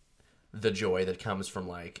the joy that comes from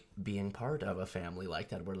like being part of a family like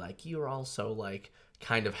that, where like you're also like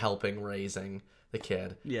kind of helping raising the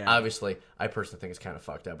kid. Yeah. Obviously, I personally think it's kind of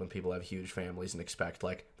fucked up when people have huge families and expect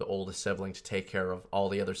like the oldest sibling to take care of all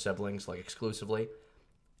the other siblings like exclusively.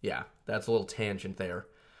 Yeah, that's a little tangent there.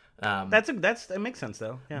 That makes sense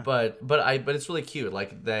though. Yeah. But it's really cute.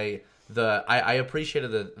 Like I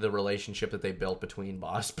appreciated the relationship that they built between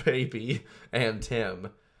Boss Baby and Tim,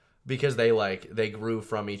 because they grew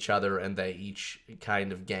from each other and they each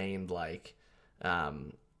kind of gained like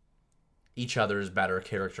each other's better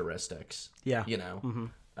characteristics. Yeah. You know? Mm-hmm.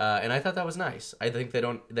 And I thought that was nice. I think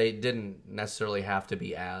they didn't necessarily have to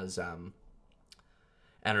be as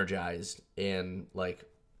energized in like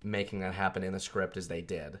making that happen in the script as they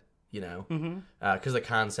did, you know? Because the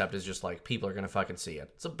concept is just like, people are gonna fucking see it.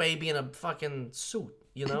 It's a baby in a fucking suit,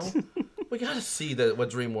 you know? We gotta see what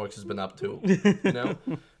DreamWorks has been up to, you know?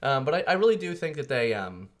 But I really do think that they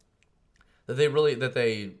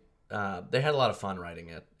had a lot of fun writing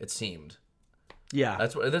it. It seemed. Yeah.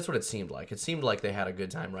 That's what it seemed like. It seemed like they had a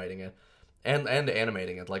good time writing it, and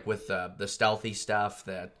animating it, like with the stealthy stuff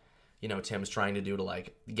that, you know, Tim's trying to do to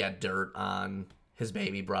like get dirt on his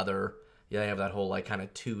baby brother. Yeah, they have that whole like kind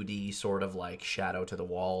of 2D sort of like shadow to the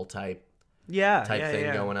wall type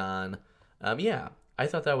thing going on. Yeah, I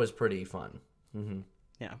thought that was pretty fun. Mm-hmm.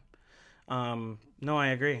 Yeah. No, I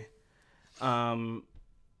agree.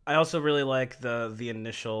 I I also really like the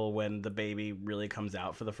initial when the baby really comes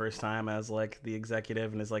out for the first time as like the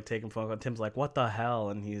executive and is like taking phone call. Tim's like, "What the hell?"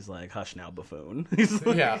 And he's like, "Hush now, buffoon." He's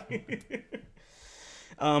like, Yeah.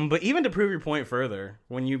 But even to prove your point further,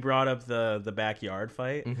 when you brought up the backyard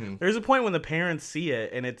fight, there's a point when the parents see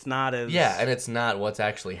it and it's not as Yeah, and it's not what's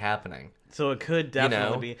actually happening. so it could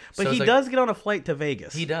definitely be. But So he it's like- does get on a flight to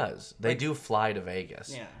Vegas. He does. They do fly to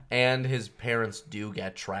Vegas. Yeah. And his parents do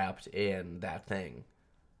get trapped in that thing.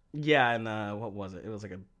 Yeah, and what was it? It was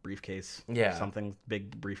like a briefcase. Yeah. Something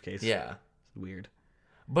big briefcase. Yeah. Weird.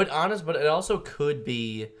 But it also could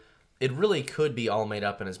be, it really could be all made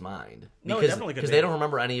up in his mind. No, it Because, definitely could because be. they don't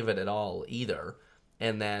remember any of it at all either.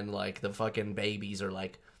 And then, like, the fucking babies are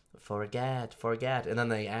like, forget. And then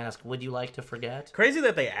they ask, would you like to forget? Crazy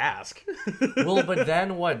that they ask. Well, but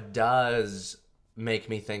then what does make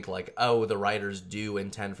me think, like, oh, the writers do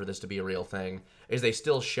intend for this to be a real thing, is they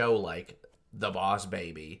still show, like, the boss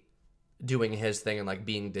baby doing his thing and, like,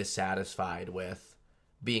 being dissatisfied with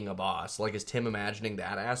being a boss. Like, is Tim imagining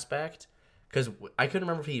that aspect? Because I couldn't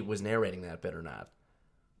remember if he was narrating that bit or not.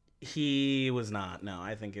 He was not. No,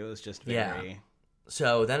 I think it was just very. Yeah.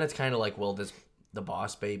 So then it's kind of like, well, the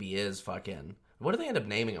boss baby is fucking... What do they end up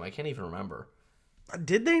naming him? I can't even remember.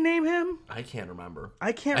 Did they name him? I can't remember.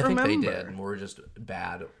 I can't I think remember. they did, and we're just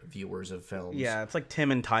bad viewers of films. Yeah, it's like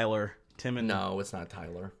Tim and Tyler. Tim and No, it's not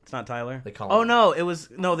Tyler. it's not Tyler. They call Oh him- no, it was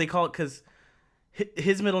no. They call it because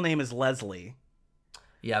his middle name is Leslie.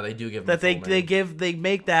 Yeah, they do give him That a full name. they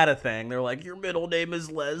make that a thing. They're like, your middle name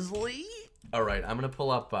is Leslie. All right, I'm gonna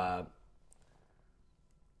pull up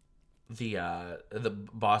the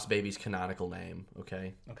Boss Baby's canonical name.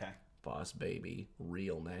 Okay, Okay. Boss Baby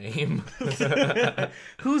real name.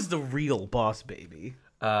 Who's the real boss baby?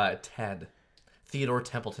 Ted Theodore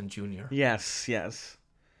Templeton Jr. Yes.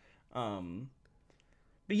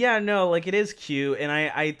 But yeah, no, like it is cute, and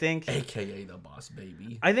I think AKA the Boss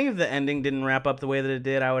Baby. I think if the ending didn't wrap up the way that it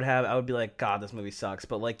did, I would be like, God, this movie sucks.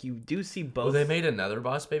 But like, you do see both. Oh, they made another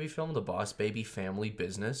Boss Baby film, The Boss Baby Family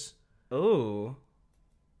Business. Oh.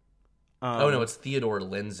 Oh no, it's Theodore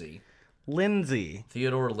Lindsay. Lindsay.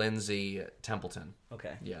 Theodore Lindsay Templeton.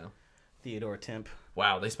 Okay. Yeah. Theodore Temp.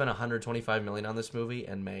 Wow, they spent $125 million on this movie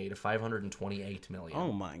and made $528 million.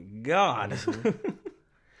 Oh my God.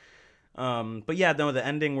 But yeah, no, the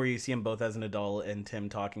ending where you see him both as an adult and Tim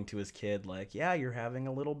talking to his kid, like, yeah, you're having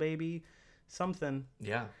a little baby, something.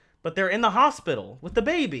 Yeah. But they're in the hospital with the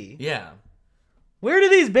baby. Yeah. Where do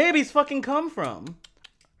these babies fucking come from?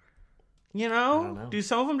 You know? I don't know. Do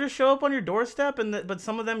some of them just show up on your doorstep, but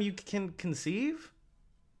some of them you can conceive?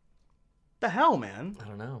 The hell, man? I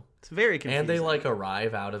don't know. It's very confusing. And they like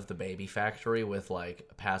arrive out of the baby factory with like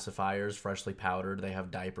pacifiers, freshly powdered. They have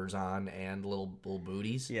diapers on and little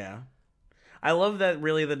booties. Yeah. I love that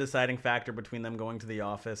really the deciding factor between them going to the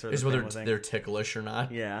office or the Is whether family thing. they're ticklish or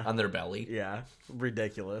not. Yeah. On their belly. Yeah.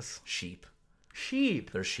 Ridiculous. Sheep.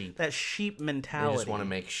 Sheep. They're sheep. That sheep They mentality. just want to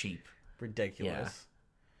make sheep. Ridiculous.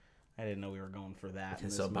 I didn't know we were going for that in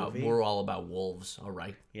It's this about movie. we're all about wolves. All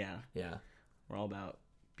right. Yeah. Yeah. We're all about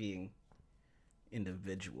being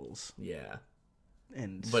individuals Yeah.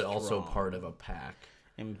 and But also strong part of a pack.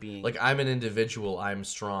 and being Like, I'm an individual, I'm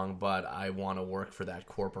strong, but I want to work for that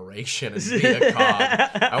corporation and be a cog.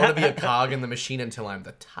 I want to be a cog in the machine until I'm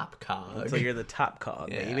the top cog. so you're the top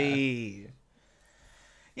cog, Yeah. baby.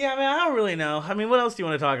 Yeah, I mean, I don't really know. I mean, what else do you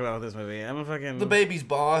want to talk about with this movie? I'm a fucking The baby's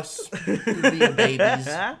boss. The babies.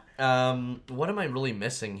 What am I really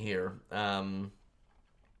missing here?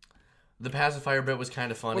 The pacifier bit was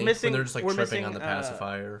kind of funny. We're missing- when they're just like we're tripping missing, on the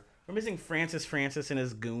pacifier. We're missing Francis and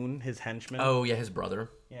his goon, his henchman. Oh, yeah, his brother.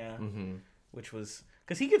 Yeah. Which was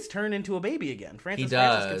because he gets turned into a baby again. Francis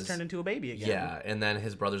does. gets turned into a baby again. Yeah, and then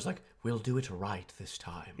his brother's like, we'll do it right this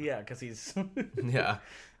time. Yeah, because he's Yeah.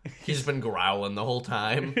 He's just been growling the whole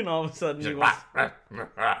time. and all of a sudden he He's wants, like,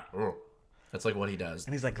 that's like what he does.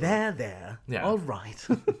 and he's like, there, Yeah. all right,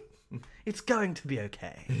 it's going to be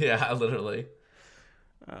okay. Yeah, literally.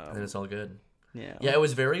 And it's all good. Yeah, Yeah, it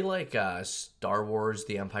was very like Star Wars: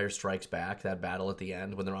 The Empire Strikes Back. That battle at the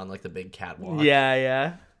end when they're on like the big catwalk.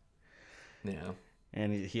 yeah. Yeah.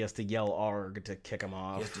 And he has to yell "arg" to kick him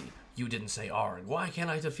off. You didn't say arg. Why can't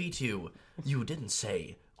I defeat you? You didn't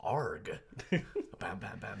say arg. Bam,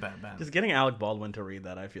 bam, bam, bam, bam. Just getting Alec Baldwin to read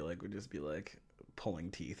that, I feel like would just be like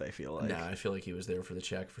pulling teeth. I feel like. Nah, I feel like he was there for the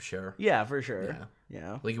check for sure. Yeah, for sure.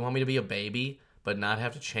 Yeah. Like, you want me to be a baby, but not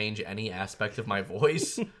have to change any aspect of my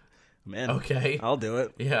voice? Man. Okay. I'll do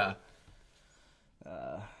it. Yeah.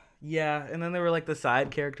 Yeah, and then there were like the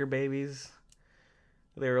side character babies.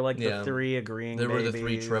 They were like Yeah. the three agreeing. There were the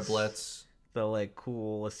three babies. triplets. The like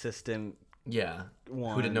cool assistant. Yeah.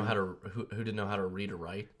 One. Who didn't know how to read or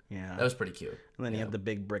write? Yeah. That was pretty cute. And then you have the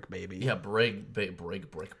big brick baby. Yeah, big brick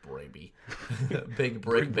baby. Big brick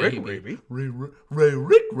brick baby. baby. Ray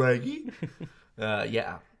Rick Raggy.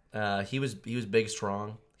 Yeah. He was big,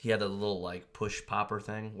 strong. He had a little like push popper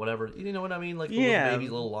thing, whatever. You know what I mean? Like the little baby,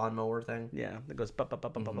 little lawnmower thing. Yeah, that goes pop, pop,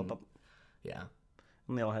 pop, pop, pop, pop. Yeah.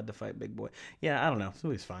 And they all had to fight Big Boy. Yeah, I don't know. This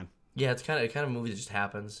movie's fine. Yeah, it's kind of a movie that just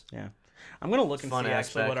happens. Yeah. I'm going to look and Fun see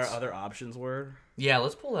actually what our aspects. other options were. Yeah,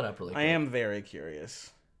 let's pull that up really quick. I am very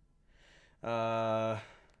curious. In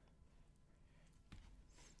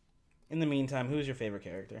the meantime, who's your favorite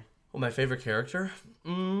character? Well, my favorite character?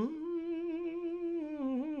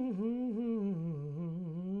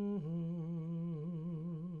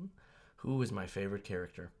 Who is my favorite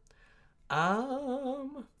character?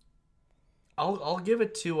 I'll give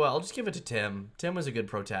it to I'll just give it to Tim. Tim was a good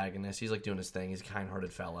protagonist. He's like doing his thing. He's a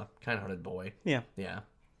kind-hearted fella, kind-hearted boy. Yeah. Yeah.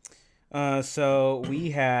 So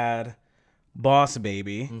we had Boss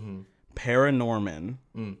Baby, Paranorman,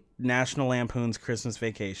 National Lampoon's Christmas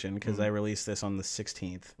Vacation, because I released this on the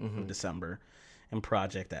 16th of December, and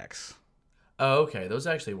Project X. Oh, okay. Those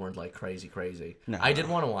actually weren't like crazy. No. I did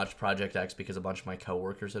want to watch Project X because a bunch of my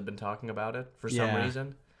coworkers had been talking about it for some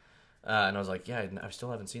reason, and I was like, yeah, I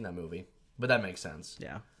still haven't seen that movie, but that makes sense.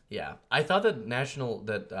 Yeah. Yeah, I thought that National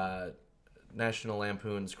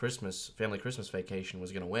Lampoon's Family Christmas Vacation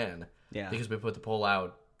was gonna win. Yeah. Because we put the poll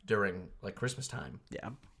out during like Christmas time. Yeah.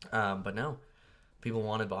 But no, people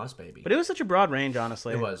wanted Boss Baby. But it was such a broad range,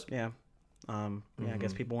 honestly. It was. Yeah. I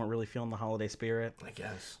guess people weren't really feeling the holiday spirit. I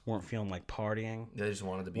guess Weren't feeling like partying. they just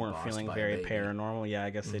wanted to be. Weren't bossed feeling by a very baby. paranormal. Yeah, I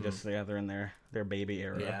guess they're in their baby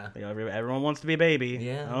era. Yeah. Everyone wants to be a baby.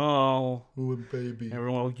 Yeah. Oh. Oh, baby.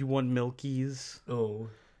 Everyone, you want milkies? Oh,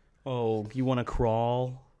 Oh, you want to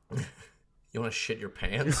crawl? you want to shit your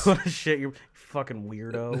pants? Shit, you fucking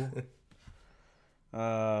weirdo.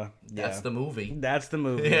 Yeah. That's the movie. That's the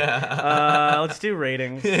movie. Yeah. Let's do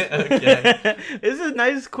ratings. Okay. This is a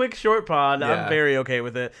nice, quick, short pod. Yeah. I'm very okay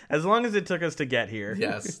with it. As long as it took us to get here.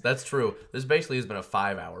 Yes, that's true. This basically has been a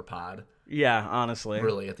 5-hour pod. Yeah, honestly.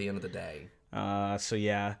 Really, at the end of the day. So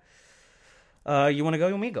yeah. You want to go?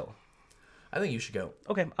 You want me to go? I think you should go.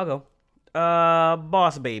 Okay, I'll go.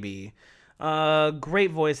 Boss Baby.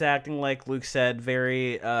 Great voice acting, like Luke said.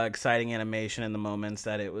 Very exciting animation in the moments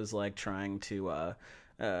that it was like trying to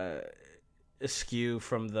eschew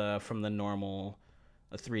from the normal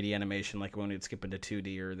 3D animation, like when it'd skip into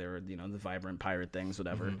 2D or there were the vibrant pirate things,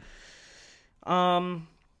 whatever.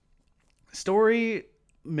 Story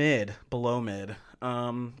below mid.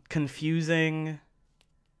 Confusing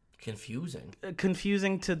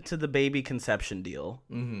to the baby conception deal.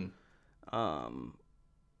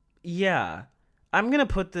 Yeah, I'm gonna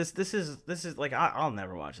put this is like I'll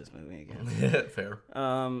never watch this movie again. Fair.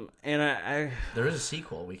 And I There is a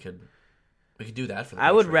sequel. We could do that for the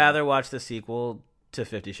I would Patreon. rather watch the sequel to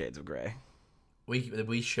 50 Shades of Grey.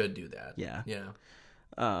 We should do that. Yeah.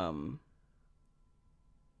 Yeah.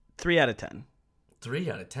 3 out of 10.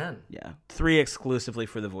 3 out of 10. Yeah, 3 exclusively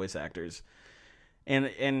for the voice actors,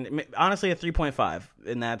 and honestly a 3.5,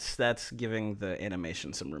 and that's giving the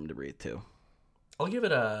animation some room to breathe too. I'll give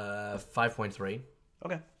it a 5.3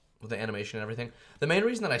 Okay. with the animation and everything. The main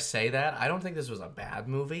reason that I say that, I don't think this was a bad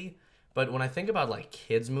movie, but when I think about like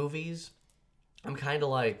kids movies, I'm kind of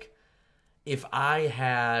like, if I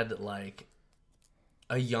had like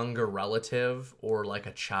a younger relative or like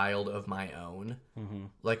a child of my own,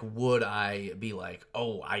 like would I be like,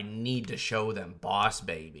 oh, I need to show them Boss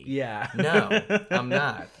Baby? Yeah. No, I'm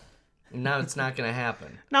not. No, it's not gonna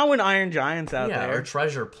happen. Not when Iron Giant's out Yeah, there. or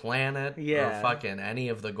Treasure Planet, Yeah. or fucking any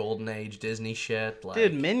of the Golden Age Disney shit. Like,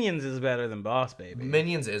 Dude, Minions is better than Boss Baby.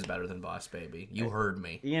 Minions is better than Boss Baby. You heard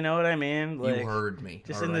me. You know what I mean? Like, You heard me.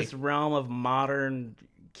 Just all in right? this realm of modern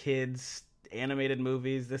kids animated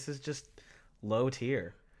movies, this is just low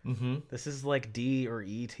tier. Mm-hmm. This is like D or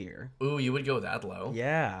E tier. Ooh, you would go that low?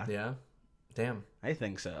 Yeah, Yeah. Damn. I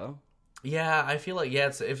think so. Yeah, I feel like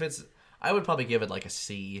I would probably give it like a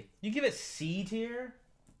C. You give it C tier?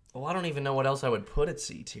 Well, I don't even know what else I would put at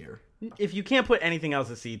C tier. If you can't put anything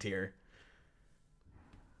else at C tier.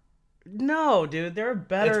 No, dude, there are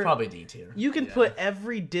better. It's probably D tier. You can Yeah. put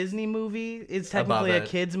every Disney movie. It's technically a it.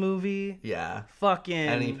 kids movie. Yeah. Fucking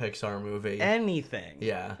Any Pixar movie. anything.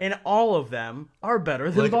 Yeah. And all of them are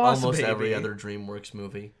better than like Boss almost Baby. every other DreamWorks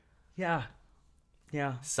movie. Yeah.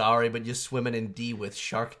 Yeah. Sorry, but you're swimming in D with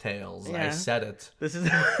shark tails. I Yeah. said it. This is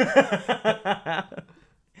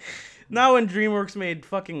Not when DreamWorks made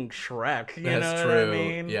fucking Shrek. You That's know true. what I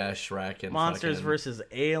mean? Yeah, Shrek and Monsters fucking versus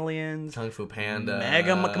Aliens. Kung Fu Panda.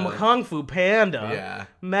 Kung Fu Panda. Yeah.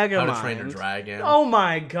 Megamind. How to Train Your Dragon. Oh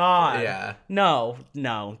my god. Yeah. No.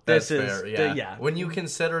 That's This is fair. Yeah. yeah. When you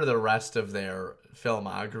consider the rest of their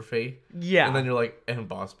filmography, Yeah. and then you're like, and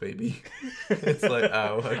Boss Baby. It's like,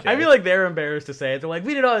 oh, okay. I feel like they're embarrassed to say it. They're like,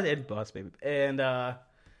 we did all and Boss Baby. And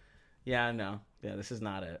yeah, no. Yeah, this is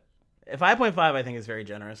not it. 5.5 I think is very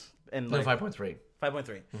generous. And No, like, 5.3.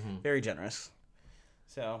 5.3. Very generous.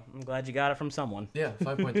 So I'm glad you got it from someone. Yeah,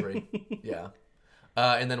 5.3. Yeah.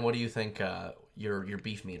 And then what do you think your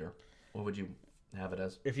beef meter? What would you have it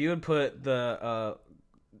as? If you would put the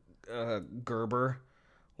Gerber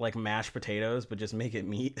like mashed potatoes, but just make it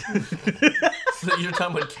meat. So you're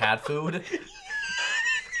talking about cat food?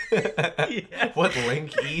 What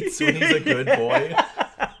Link eats when he's a good boy?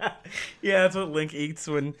 Yeah, that's what Link eats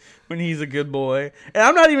when he's a good boy. And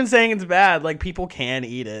I'm not even saying it's bad. Like, people can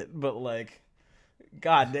eat it, but like,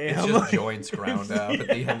 goddamn. It's just joints ground up at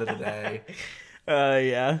the end of the day.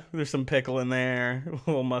 Yeah, there's some pickle in there, a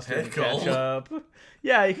little mustard and Pickle? ketchup.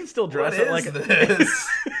 Yeah, you can still dress What it like is this?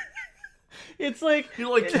 it's like You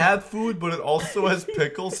like cat food, but it also has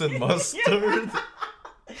pickles and mustard?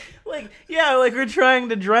 like we're trying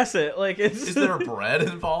to dress it like it's. Is there bread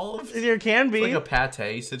involved? There can be Like a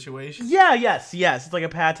pate situation? Yeah, yes, it's like a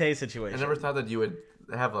pate situation. I never thought that you would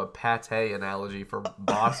have a pate analogy for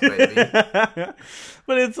Boss Baby.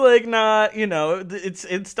 But it's like not,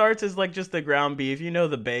 it starts as like just the ground beef,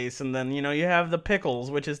 the base, and then you have the pickles,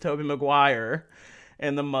 which is Tobey Maguire,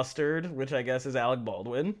 and the mustard, which I guess is Alec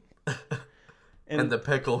Baldwin, and the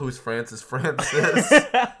pickle, who's Francis Francis.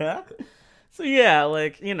 So yeah,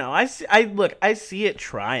 like I see it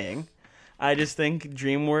trying. I just think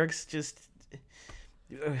DreamWorks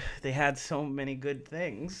they had so many good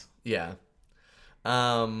things. Yeah.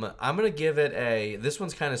 I'm gonna give it this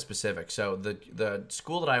one's kind of specific. So the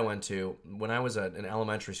school that I went to when I was in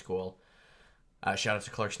elementary school, shout out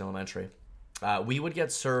to Clarkson Elementary, we would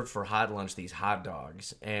get served for hot lunch these hot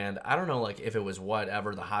dogs, and I don't know like if it was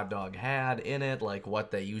whatever the hot dog had in it, like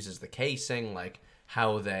what they use as the casing, like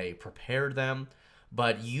how they prepared them,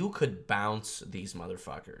 but you could bounce these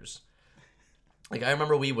motherfuckers. Like I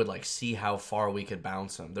remember we would like see how far we could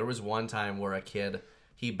bounce them. There was one time where a kid,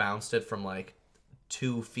 he bounced it from like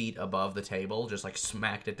 2 feet above the table, just like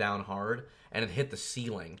smacked it down hard, and it hit the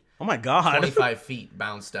ceiling. Oh my god. 25 feet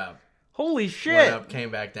bounced up. Holy shit. Went up, came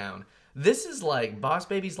back down. This is like, Boss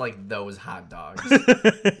Baby's like those hot dogs.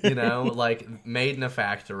 Like made in a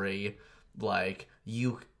factory, like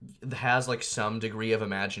has like some degree of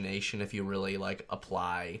imagination if you really like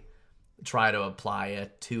try to apply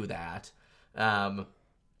it to that.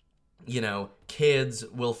 Kids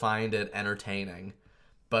will find it entertaining,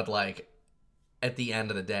 but like at the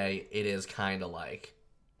end of the day, it is kind of like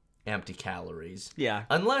empty calories. Yeah.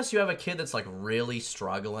 Unless you have a kid that's like really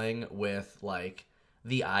struggling with like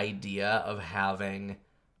the idea of having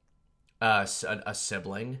a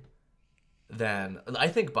sibling, then I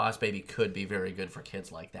think Boss Baby could be very good for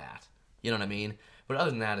kids like that. You know what I mean? But other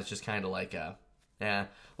than that, it's just kind of like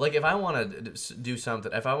like if I want to do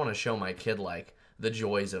something, if I want to show my kid like the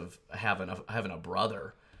joys of having a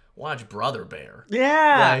brother, watch Brother Bear.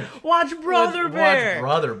 Yeah, Like, watch Brother Bear. Watch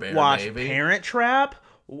Brother Bear. Watch baby. Parent Trap.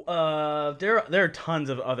 There are tons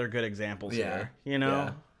of other good examples here.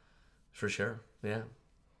 Yeah. For sure. Yeah.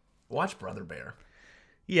 Watch Brother Bear.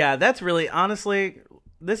 Yeah, that's really honestly.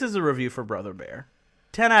 This is a review for Brother Bear.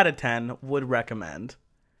 10 out of 10 would recommend.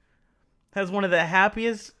 Has one of the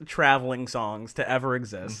happiest traveling songs to ever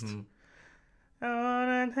exist. Mm-hmm. I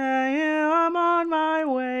wanna tell you I'm on my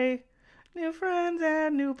way. New friends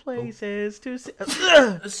and new places to see.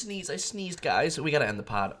 I sneezed, guys. We gotta end the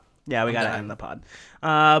pod. Yeah, we gotta done. end the pod.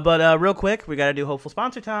 But real quick, we gotta do hopeful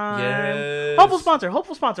sponsor time. Yes. Hopeful sponsor. My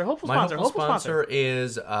hopeful sponsor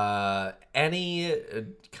is any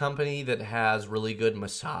company that has really good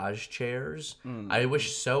massage chairs. I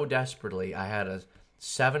wish so desperately I had a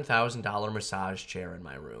 $7,000 massage chair in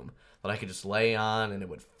my room that I could just lay on and it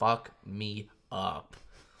would fuck me up.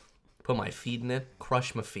 Put my feet in it,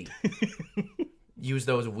 crush my feet. Use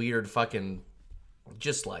those weird fucking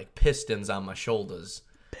just like pistons on my shoulders.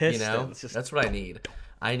 Pistons. That's what I need.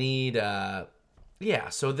 I need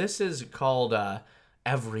so this is called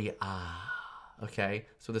Every okay?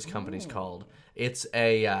 So this company's called. It's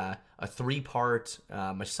a 3-part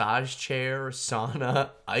massage chair, sauna,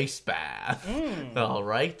 ice bath. All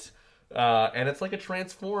right? And it's like a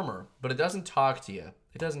transformer, but it doesn't talk to you.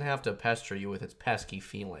 It doesn't have to pester you with its pesky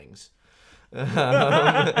feelings.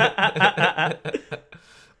 Yeah,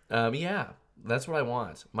 that's what I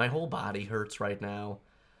want. My whole body hurts right now.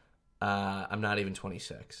 I'm not even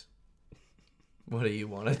 26. What do you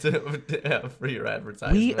want it to have for your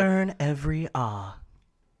advertisement? We earn every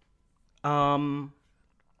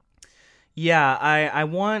Yeah, I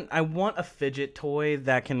want a fidget toy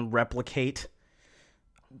that can replicate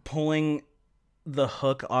pulling the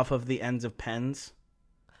hook off of the ends of pens.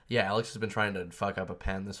 Yeah, Alex has been trying to fuck up a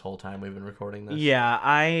pen this whole time we've been recording this. Yeah,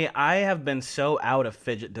 I have been so out of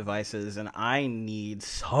fidget devices, and I need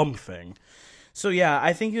something. So yeah,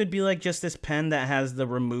 I think it would be like just this pen that has the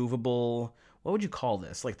removable. What would you call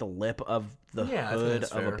this? Like the lip of the I think hood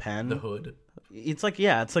that's of a fair. pen. The hood. It's like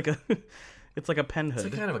it's like a it's like a pen hood,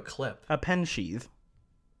 It's kind of a clip. a pen sheath.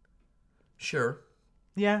 Sure.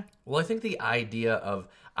 Yeah. Well, I think the idea of...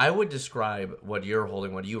 I would describe what you're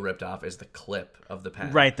holding, what you ripped off, as the clip of the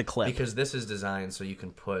pen. Right, the clip. Because this is designed so you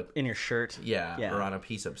can put... In your shirt. Yeah, or on a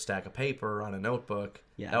piece of stack of paper, or on a notebook.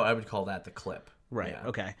 Yeah. I would call that the clip. Right. Yeah.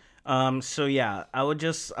 Okay. So yeah, I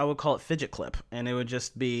would call it fidget clip, and it would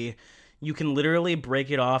just be, you can literally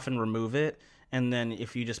break it off and remove it, and then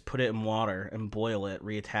if you just put it in water and boil it,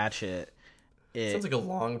 reattach it. Sounds like a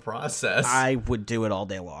long process. I would do it all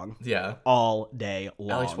day long. Yeah. All day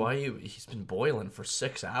long. Alex, why you... He's been boiling for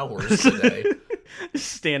 6 hours today.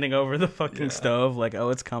 Standing over the fucking stove, like, oh,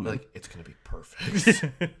 it's coming. Like, it's going to be perfect.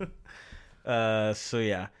 So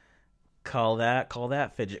yeah, call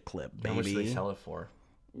that fidget clip, baby. How much do they sell it for?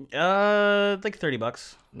 Like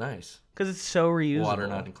 $30, Nice. because it's so reusable. Water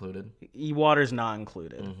not included. Water's not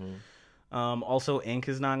included. Mm-hmm. Also, ink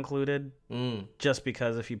is not included, Mm. just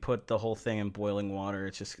because if you put the whole thing in boiling water,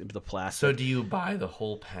 it's just the plastic. So do you buy the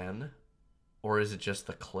whole pen? Or is it just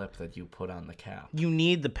the clip that you put on the cap? You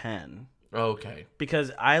need the pen, Okay. because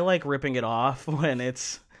I like ripping it off when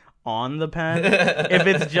it's on the pen. If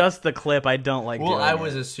it's just the clip, I don't like Well, doing I it.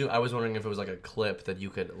 was wondering if it was like a clip that you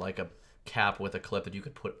could, like a cap with a clip that you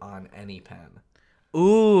could put on any pen.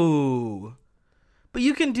 Ooh. But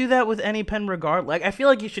you can do that with any pen regard. Like, I feel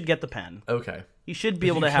like you should get the pen. Okay. You should be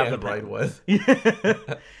able to have the Can't write pen.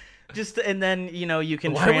 with. Just, and then, you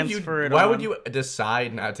can Why transfer it Why on. would you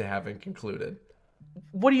decide not to have it concluded?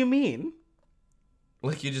 What do you mean?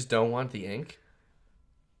 Like you just don't want the ink?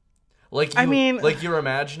 Like I mean- like you're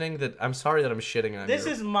imagining that. I'm sorry that I'm shitting on This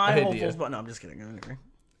your is my whole idea. full spot. No, I'm just kidding.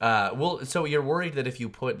 Well, so you're worried that if you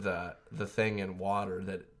put the thing in water,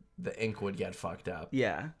 that the ink would get fucked up.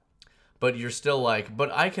 Yeah. But you're still like,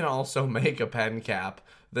 but I can also make a pen cap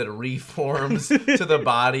that reforms to the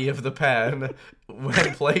body of the pen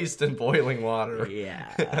when placed in boiling water.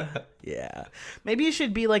 Yeah. Yeah. Maybe you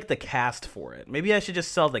should be like the cast for it. Maybe I should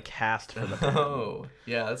just sell the cast for the pen. Oh,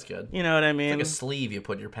 yeah, that's good. You know what I mean? Like a sleeve you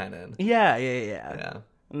put your pen in. Yeah. Yeah.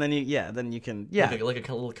 And then you can, Like a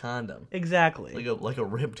little condom. exactly. Like a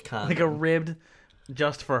ribbed condom. Like a ribbed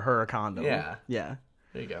just for her condom. Yeah. Yeah.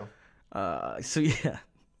 There you go. So yeah.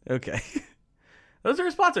 Okay. Those are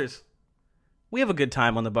our sponsors. We have a good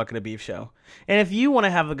time on the Bucket of Beef Show. And if you want to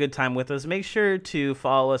have a good time with us, make sure to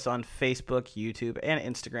follow us on Facebook, YouTube, and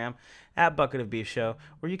Instagram at Bucket of Beef Show,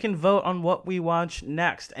 where you can vote on what we watch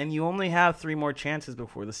next. And you only have 3 more chances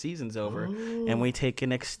before the season's over, and we take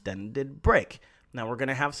an extended break. Now we're going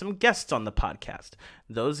to have some guests on the podcast.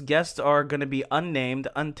 Those guests are going to be unnamed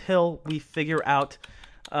until we figure out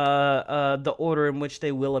the order in which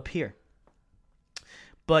they will appear.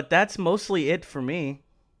 But that's mostly it for me.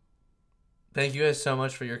 Thank you guys so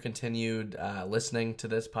much for your continued listening to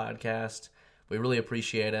this podcast. We really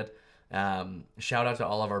appreciate it. Shout out to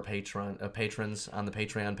all of our patrons on the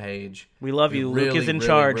Patreon page. We love you. Really, Luke is in really,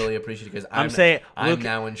 charge. Really appreciate it because I'm Luke,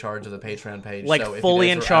 now in charge of the Patreon page. Like, so if fully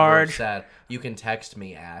you in guys are ever charge. upset, you can text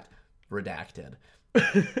me at redacted.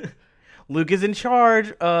 Luke is in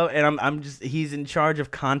charge, and he's in charge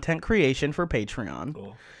of content creation for Patreon.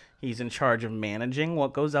 Cool. He's in charge of managing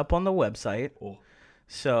what goes up on the website. Cool.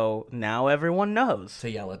 So now everyone knows. To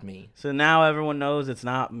yell at me. So now everyone knows it's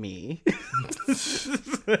not me.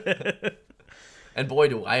 And boy,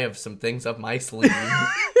 do I have some things up my sleeve.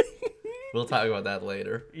 We'll talk about that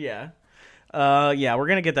later. Yeah. Yeah, we're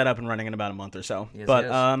going to get that up and running in about a month or so. Yes, but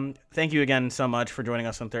yes. Thank you again so much for joining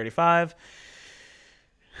us on 35.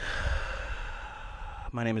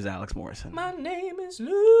 My name is Alex Morrison. My name is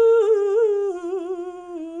Luke.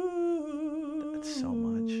 That's so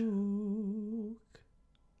much.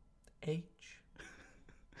 H.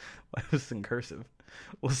 Why was this in cursive?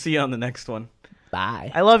 We'll see you on the next one.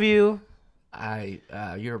 Bye. I love you.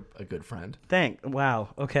 You're a good friend. Wow.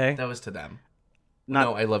 Okay. That was to them. Not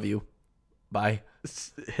No, I love you. Bye.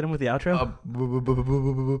 hit him with the outro.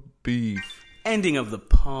 Beef. Ending of the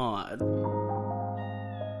pod.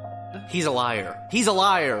 He's a liar. He's a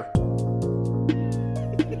liar.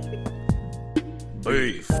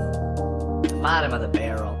 Beef. Bottom of the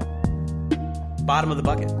barrel. Bottom of the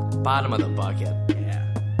bucket. Bottom of the bucket. Yeah.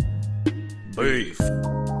 Beef.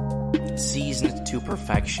 Seasoned to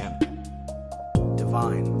perfection.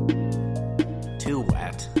 Divine. Too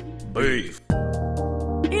wet. Beef.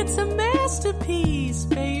 It's a masterpiece,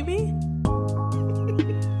 baby.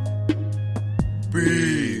 Beef.